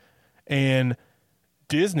 And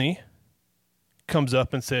Disney comes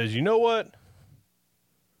up and says, you know what?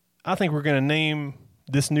 I think we're going to name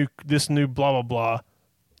this new blah, blah, blah,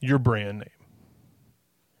 your brand name.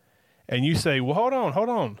 And you say, well, hold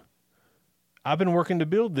on. I've been working to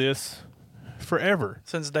build this forever.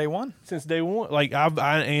 Since day one. Like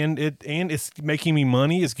and it's making me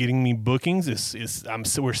money. It's getting me bookings.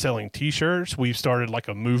 We're selling T-shirts. We've started like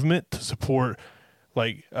a movement to support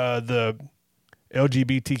like the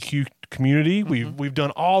LGBTQ community. Mm-hmm. We've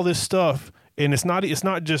done all this stuff, and it's not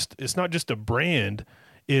just a brand.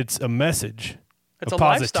 It's a message. It's of a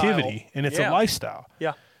positivity, lifestyle. and it's a lifestyle.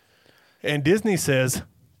 Yeah. And Disney says,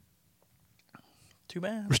 too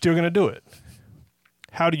bad. we're still going to do it.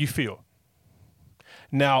 How do you feel?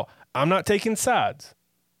 Now, I'm not taking sides.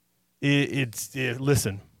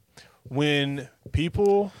 Listen, when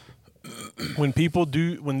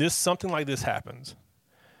something like this happens,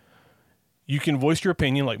 you can voice your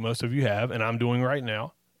opinion like most of you have, and I'm doing right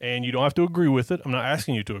now, and you don't have to agree with it. I'm not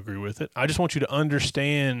asking you to agree with it. I just want you to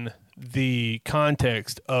understand the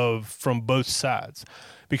context from both sides,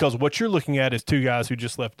 because what you're looking at is two guys who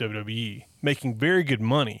just left WWE making very good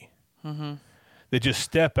money. Mm-hmm. They just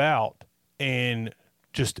step out and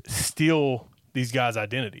just steal these guys'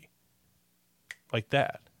 identity like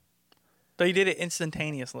that. They did it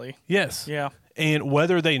instantaneously. Yes. Yeah. And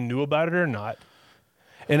whether they knew about it or not,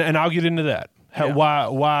 and I'll get into that. Yeah.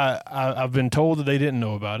 Why I've been told that they didn't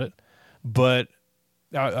know about it, but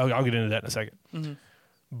I'll get into that in a second. Mm-hmm.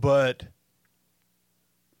 But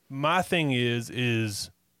my thing is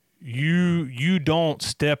you don't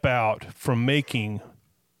step out from making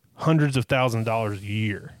hundreds of thousands of dollars a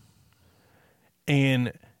year,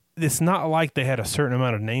 and it's not like they had a certain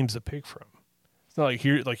amount of names to pick from. It's not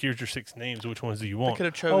here's your 6 names. Which ones do you want? They could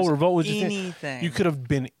have chosen Revolt was just anything. You could have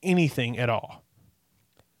been anything at all.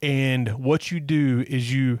 And what you do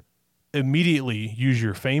is you immediately use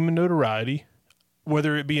your fame and notoriety,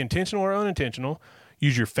 whether it be intentional or unintentional.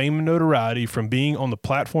 Use your fame and notoriety from being on the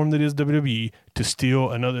platform that is WWE to steal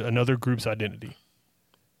another group's identity.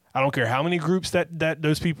 I don't care how many groups that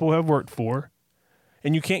those people have worked for.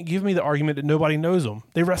 And you can't give me the argument that nobody knows them.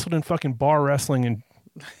 They wrestled in fucking bar wrestling and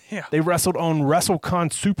Yeah. they wrestled on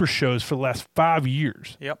WrestleCon super shows for the last 5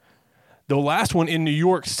 years. Yep. The last one in New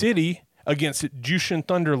York City against Jushin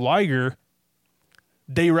Thunder Liger,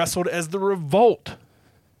 they wrestled as the Revolt.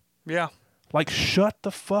 Yeah. Like, shut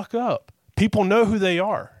the fuck up. People know who they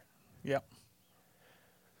are. Yep.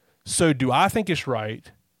 So do I think it's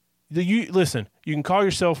right? Listen, you can call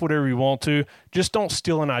yourself whatever you want to. Just don't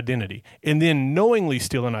steal an identity. And then knowingly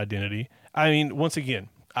steal an identity. I mean, once again,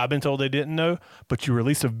 I've been told they didn't know, but you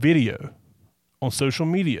release a video on social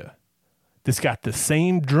media that's got the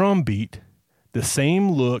same drum beat, the same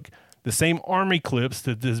look, the same army clips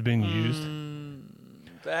that has been used.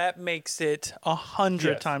 That makes it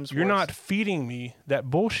 100 Yes. times worse. You're not feeding me that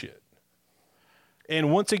bullshit. And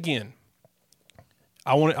once again,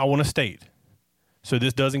 I want to state, so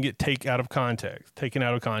this doesn't get taken out of context.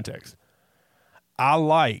 I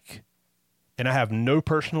like, and I have no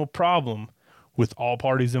personal problem with all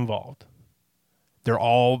parties involved. They've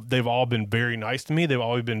all been very nice to me. They've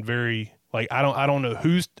always been very I don't know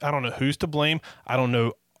who's to blame. I don't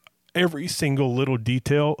know every single little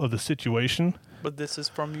detail of the situation. But this is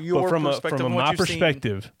from your But perspective. from what my you've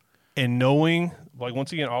perspective, and knowing,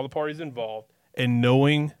 once again, all the parties involved, and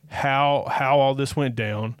knowing how all this went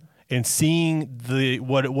down, and seeing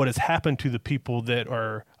what has happened to the people that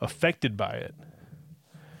are affected by it.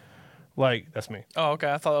 That's me. Seen. Oh,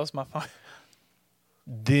 okay. I thought that was my phone.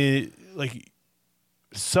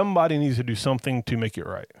 Somebody needs to do something to make it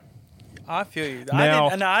right. I feel you. Now,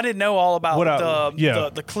 I didn't know all about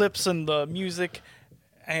the clips and the music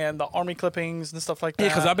and the army clippings and stuff like that.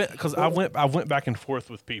 Yeah, because I went back and forth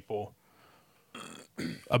with people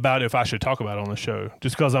about if I should talk about it on the show,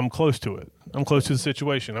 just because I'm close to it. I'm close to the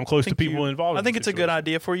situation. I'm close to people involved. I think it's a good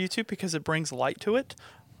idea for you too, because it brings light to it.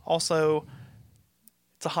 Also,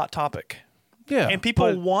 it's a hot topic. Yeah, and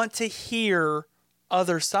people want to hear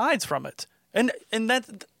other sides from it, and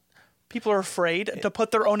that people are afraid to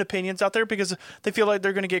put their own opinions out there because they feel like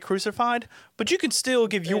they're going to get crucified. But you can still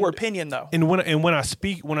give your opinion, though. And when I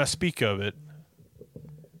speak of it,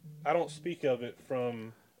 I don't speak of it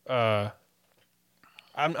from.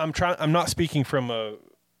 I'm not speaking from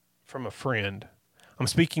a friend. I'm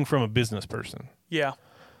speaking from a business person. Yeah.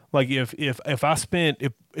 Like if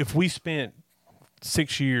we spent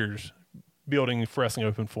 6 years building Wrestling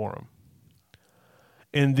Open Forum,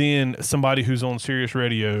 and then somebody who's on Sirius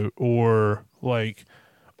Radio or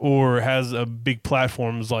has a big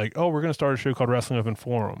platform is like, oh, we're going to start a show called Wrestling Open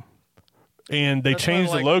Forum, and they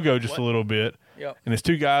changed the logo just a little bit, Yep. and it's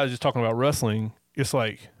 2 guys just talking about wrestling. It's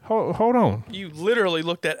like, hold on. You literally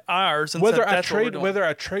looked at ours and said, that's what we're doing. Whether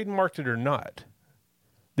I trademarked it or not,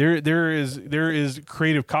 there is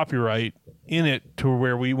creative copyright in it to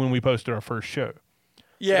where when we posted our first show.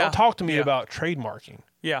 Yeah. So don't talk to me about trademarking.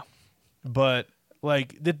 Yeah. But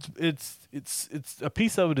it's a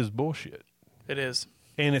piece of it is bullshit. It is.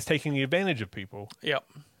 And it's taking advantage of people. Yep.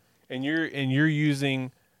 And you're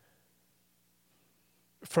using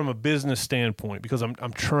from a business standpoint, because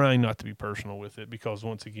I'm trying not to be personal with it, because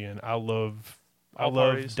once again, I love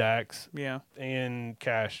Dax and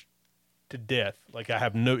Cash to death. Like, I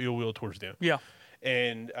have no ill will towards them. Yeah.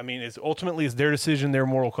 And I mean, it's their decision, their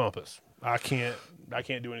moral compass. I can't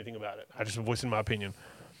do anything about it. I just voicing my opinion.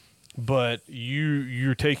 But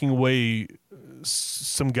you're taking away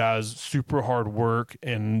some guys' super hard work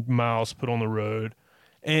and miles put on the road,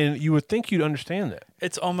 and you would think you'd understand that.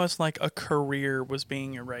 It's almost like a career was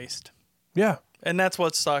being erased. Yeah. And that's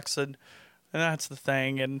what sucks, and that's the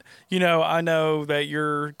thing. And, I know that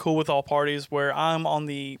you're cool with all parties, where I'm on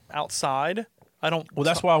the outside. I don't... Well,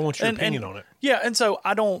 that's why I want your opinion on it. Yeah, and so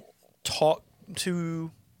I don't talk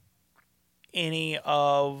to any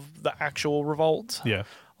of the actual revolts. Yeah.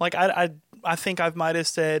 Like, I think I might have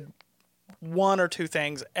said 1 or 2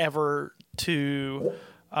 things ever to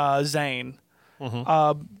Zane.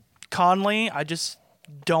 Mm-hmm. Conley, I just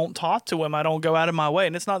don't talk to him. I don't go out of my way.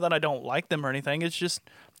 And it's not that I don't like them or anything. It's just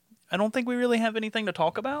I don't think we really have anything to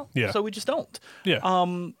talk about. Yeah. So we just don't. Yeah.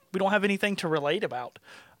 We don't have anything to relate about.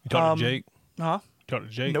 You talk to Jake? Huh? You talk to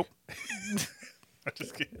Jake? Nope. I'm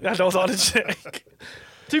just kidding. I don't talk to Jake.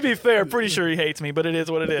 To be fair, pretty sure he hates me, but it is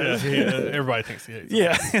what it is. Everybody thinks he hates me.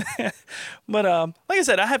 Yeah. But like I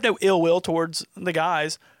said, I have no ill will towards the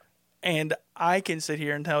guys, and I can sit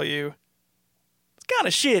here and tell you it's kind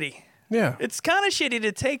of shitty. Yeah. It's kind of shitty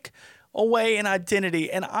to take away an identity,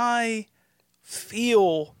 and I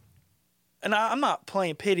feel, and I'm not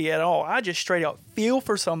playing pity at all, I just straight out feel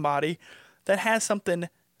for somebody that has something,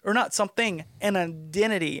 or not something, an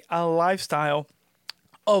identity, a lifestyle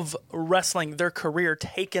of wrestling, their career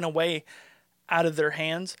taken away out of their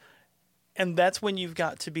hands. And that's when you've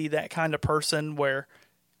got to be that kind of person where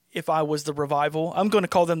if I was the Revival, I'm going to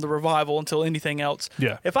call them the Revival until anything else.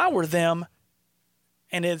 Yeah. If I were them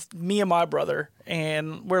and it's me and my brother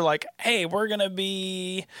and we're like, hey, we're going to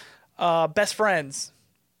be best friends.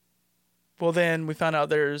 Well, then we found out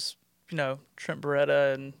there's, Trent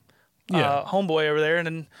Beretta and Homeboy over there. And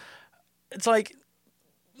then it's like,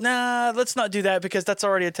 nah, let's not do that because that's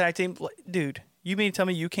already a tag team. Dude, you mean to tell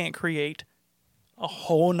me you can't create a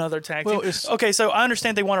whole nother tag team? Okay, so I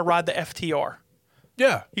understand they want to ride the FTR.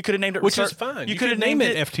 Yeah. You could have named it... Which is fine. You could have named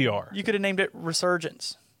it FTR. You could have named it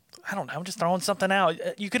Resurgence. I don't know. I'm just throwing something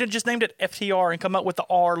out. You could have just named it FTR and come up with the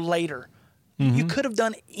R later. Mm-hmm. You could have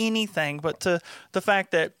done anything, but the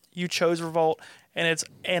fact that you chose Revolt and it's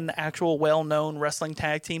an actual well-known wrestling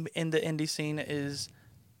tag team in the indie scene is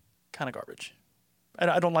kind of garbage.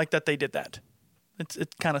 I don't like that they did that.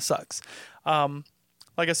 It kind of sucks. Like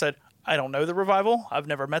I said, I don't know the Revival. I've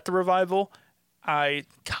never met the Revival. I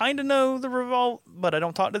kind of know the Revolt, but I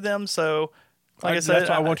don't talk to them. So, like I said, that's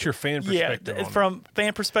why I want your fan perspective. Yeah, from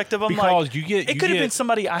fan perspective, I'm because like, it could have been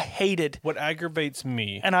somebody I hated. What aggravates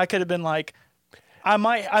me, and I could have been like, I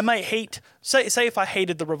might hate. Say if I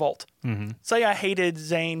hated the Revolt. Mm-hmm. Say I hated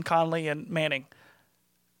Zane, Conley, and Manning.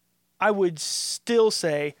 I would still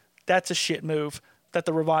say that's a shit move that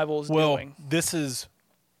the Revival is doing. Well, this is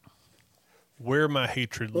where my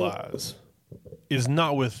hatred lies. Is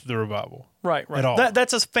not with the Revival. Right. At all.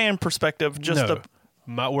 That's a fan perspective.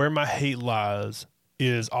 Where my hate lies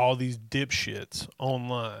is all these dipshits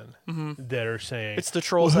online that are saying it's the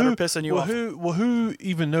trolls that are pissing you off. Who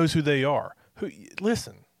even knows who they are?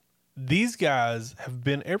 Listen, these guys have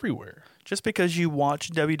been everywhere. Just because you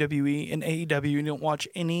watch WWE and AEW and you don't watch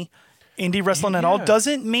any indie wrestling at all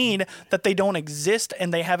doesn't mean that they don't exist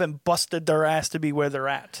and they haven't busted their ass to be where they're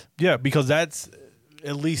at. Yeah, because that's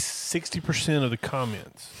at least 60% of the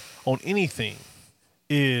comments on anything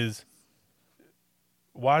is,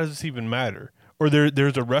 why does this even matter? Or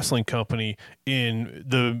there's a wrestling company in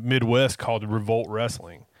the Midwest called Revolt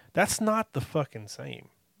Wrestling. That's not the fucking same.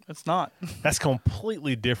 It's not. That's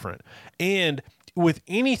completely different. And with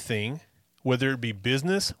anything, whether it be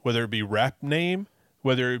business, whether it be rap name,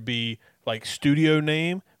 whether it be like studio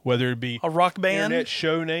name, whether it be a rock band, internet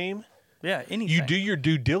show name, anything. You do your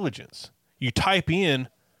due diligence. You type in,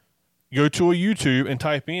 go to a YouTube and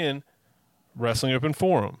type in Wrestling Open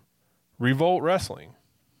Forum, Revolt Wrestling,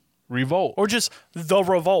 Revolt, or just the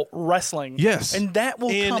Revolt Wrestling. Yes, and that will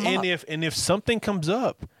come up. If something comes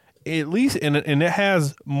up, at least and it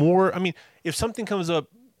has more. I mean, if something comes up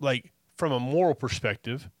like from a moral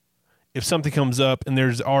perspective, if something comes up and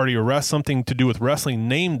there's already something to do with wrestling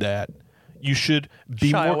named that, you should be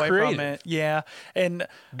shy more away creative. From it. Yeah, and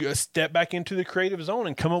step back into the creative zone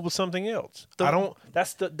and come up with something else.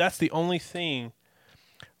 That's the only thing.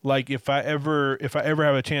 Like if I ever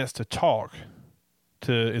have a chance to talk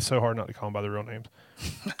to, it's so hard not to call them by their real names,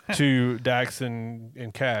 to Dax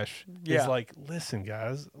and Cash. It's like, listen,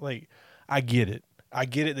 guys, like I get it. I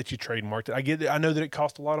get it that you trademarked it. I get it. I know that it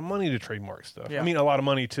costs a lot of money to trademark stuff. Yeah. I mean, a lot of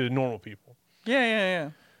money to normal people.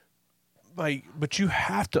 Yeah. Like, but you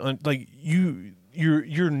have to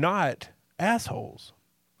you're not assholes.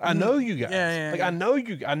 I know you guys. I know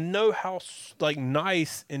you. I know how like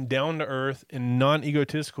nice and down to earth and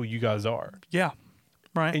non-egotistical you guys are. Yeah,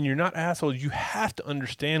 right. And you're not assholes. You have to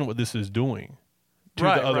understand what this is doing to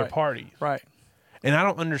the other parties. Right. And I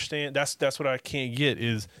don't understand. That's what I can't get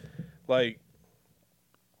is like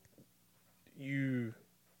you.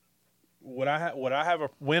 When I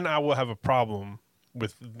will have a problem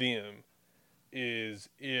with them is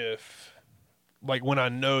if, like, when I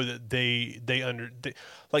know that they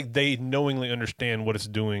knowingly understand what it's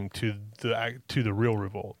doing to the real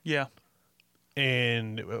Revolt. Yeah.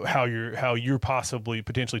 And how you're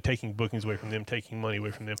potentially taking bookings away from them, taking money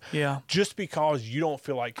away from them. Yeah. Just because you don't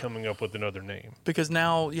feel like coming up with another name. Because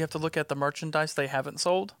now you have to look at the merchandise they haven't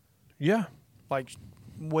sold. Yeah. Like,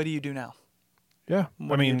 what do you do now? Yeah.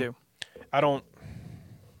 What do you do? I don't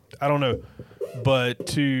know.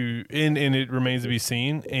 But and it remains to be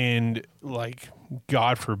seen. And like,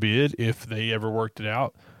 God forbid if they ever worked it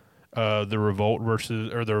out, the revival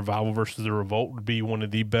versus the revolt would be one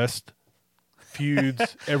of the best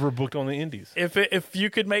feuds ever booked on the indies. If you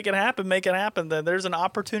could make it happen, then there's an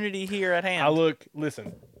opportunity here at hand.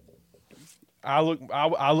 I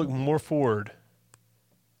look more forward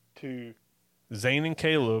to Zane and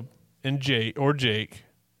Caleb and Jake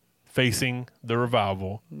facing the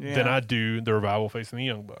revival than I do the revival facing the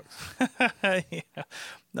Young Bucks. Yeah.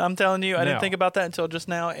 I'm telling you, I didn't think about that until just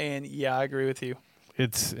now, and yeah, I agree with you.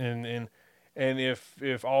 It's and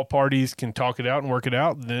if all parties can talk it out and work it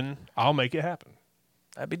out, then I'll make it happen.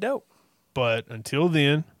 That'd be dope. But until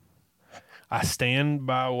then, I stand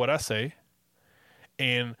by what I say.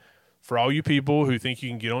 And for all you people who think you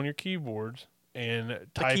can get on your keyboards and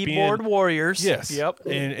type in... Keyboard warriors. Yes. Yep.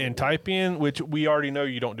 And type in, which we already know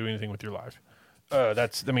you don't do anything with your life.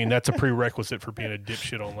 That's a prerequisite for being a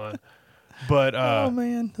dipshit online. But oh,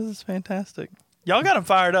 man, this is fantastic. Y'all got them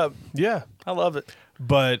fired up. Yeah. I love it.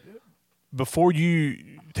 But before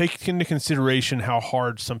you take into consideration how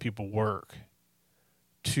hard some people work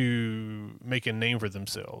to make a name for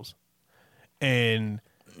themselves and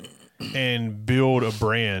build a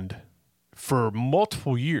brand for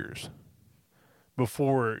multiple years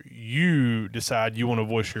before you decide you want to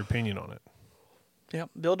voice your opinion on it. Yep.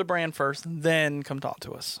 Build a brand first, then come talk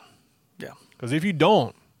to us. Yeah. Because if you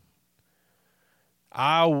don't,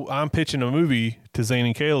 I'm pitching a movie to Zane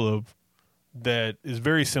and Caleb that is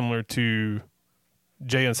very similar to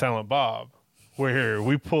Jay and Silent Bob, where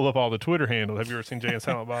we pull up all the Twitter handles. Have you ever seen Jay and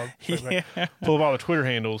Silent Bob? Yeah. Pull up all the Twitter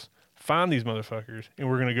handles, find these motherfuckers, and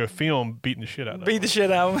we're going to go film beating the shit out of them. Beat the shit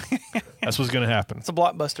out of them. That's what's going to happen. It's a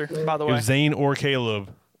blockbuster, by the way. If Zane or Caleb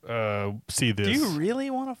see this. Do you really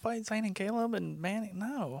want to fight Zane and Caleb and Manny?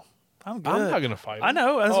 No. I'm good. I'm not going to fight them. I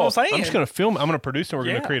know. That's what I'm saying. I'm just going to film. I'm going to produce and we're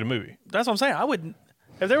going to create a movie. That's what I'm saying. I wouldn't.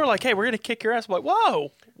 If they were like, hey, we're going to kick your ass, I'm like,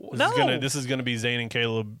 whoa. This is going to be Zane and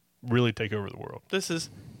Caleb really take over the world. This is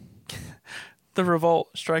the revolt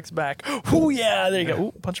strikes back. Oh, yeah. There you go.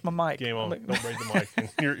 Ooh, punch my mic. Game on. Don't break the mic in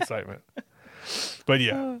your excitement. But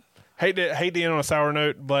yeah. Hate to end on a sour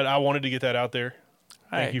note, but I wanted to get that out there.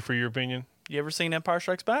 Thank you for your opinion. You ever seen Empire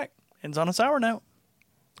Strikes Back? Ends on a sour note.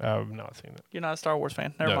 I've not seen it. You're not a Star Wars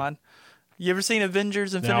fan. Never mind. You ever seen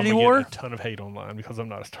Avengers Infinity now I'm War? Get a ton of hate online because I'm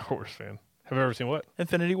not a Star Wars fan. Have you ever seen what?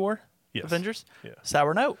 Infinity War? Yes. Avengers? Yeah.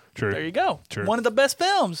 Sour note. True. There you go. True. One of the best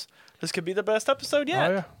films. This could be the best episode yet.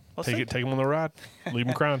 Oh, yeah. Take them on the ride. Leave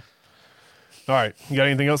them crying. All right. You got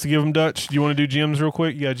anything else to give them, Dutch? Do you want to do gyms real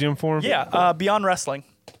quick? You got a gym for them? Yeah. Beyond Wrestling.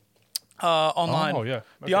 Online. Oh, yeah. Okay.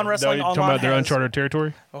 Beyond Wrestling you online. Talking about their uncharted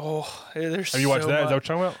territory? Oh, there's Have you watched that? Is that what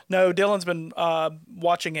you're talking about? No, Dylan's been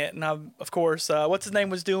watching it, and of course, what's his name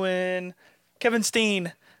was doing? Kevin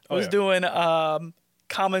Steen was doing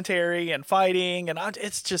commentary and fighting, and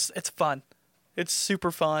it's fun. It's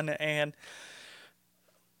super fun, and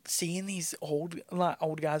seeing these not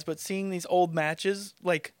old guys, but seeing these old matches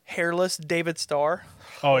like hairless David Starr.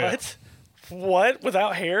 Oh yeah. What?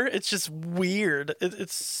 Without hair? It's just weird.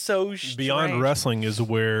 It's so strange. Beyond Wrestling is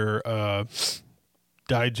where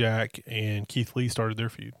Dijak and Keith Lee started their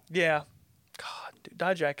feud. Yeah. God, dude,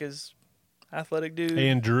 Dijak is athletic dude.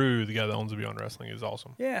 And Drew, the guy that owns the Beyond Wrestling, is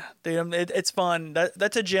awesome. Yeah, dude, it's fun.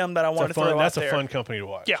 That's a gym that I want to throw out there. That's a fun company to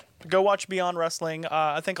watch. Yeah, go watch Beyond Wrestling.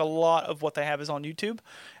 I think a lot of what they have is on YouTube,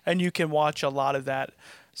 and you can watch a lot of that.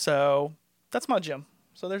 So that's my gym.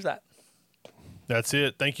 So there's that. That's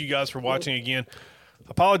it. Thank you guys for watching again.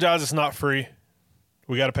 Apologize, it's not free.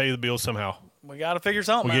 We got to pay the bills somehow. We got to figure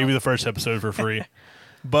something out. We gave you the first episode for free.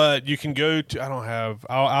 But you can go to,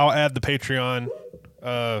 I'll add the Patreon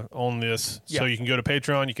on this. Yeah. So you can go to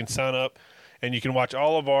Patreon, you can sign up, and you can watch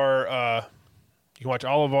all of our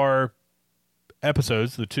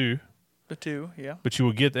episodes, the two. The two, yeah. But you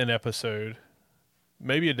will get an episode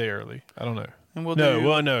maybe a day early. I don't know. And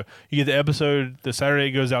no. You get the episode the Saturday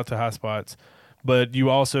it goes out to High Spots, but you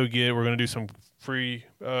also get, we're going to do some free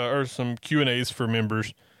or some Q&As for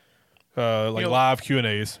members, live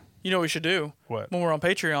Q&As. You know what we should do? What? When we're on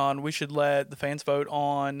Patreon, we should let the fans vote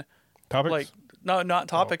on topics. Not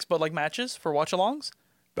topics, but like matches for watch-alongs.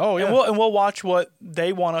 Oh yeah. And we'll watch what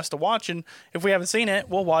they want us to watch, and if we haven't seen it,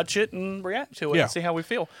 we'll watch it and react to it and see how we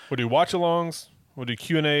feel. We'll do watch-alongs. We'll do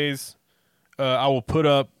Q&As. I will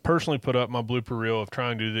personally put up my blooper reel of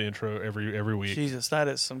trying to do the intro every week. Jesus, that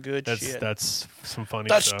is some good shit. That's some funny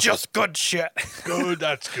stuff. That's just good shit.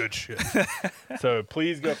 That's good shit. So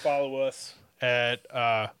please go follow us at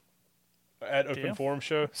At Open Deal. Forum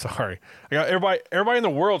Show. Sorry, I got everybody in the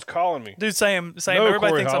world's calling me. Dude, same. No,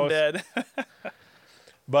 Everybody Corey thinks Hollis. I'm dead.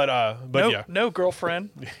 But no, yeah, no girlfriend.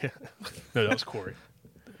 no, that was Corey.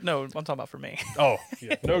 No, I'm talking about for me. Oh,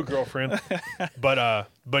 yeah, no girlfriend. But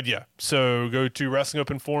yeah. So go to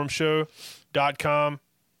WrestlingOpenForumShow.com,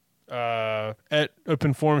 at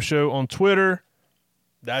Open Forum Show on Twitter.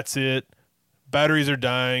 That's it. Batteries are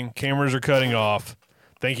dying. Cameras are cutting off.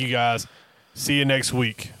 Thank you guys. See you next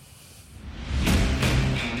week.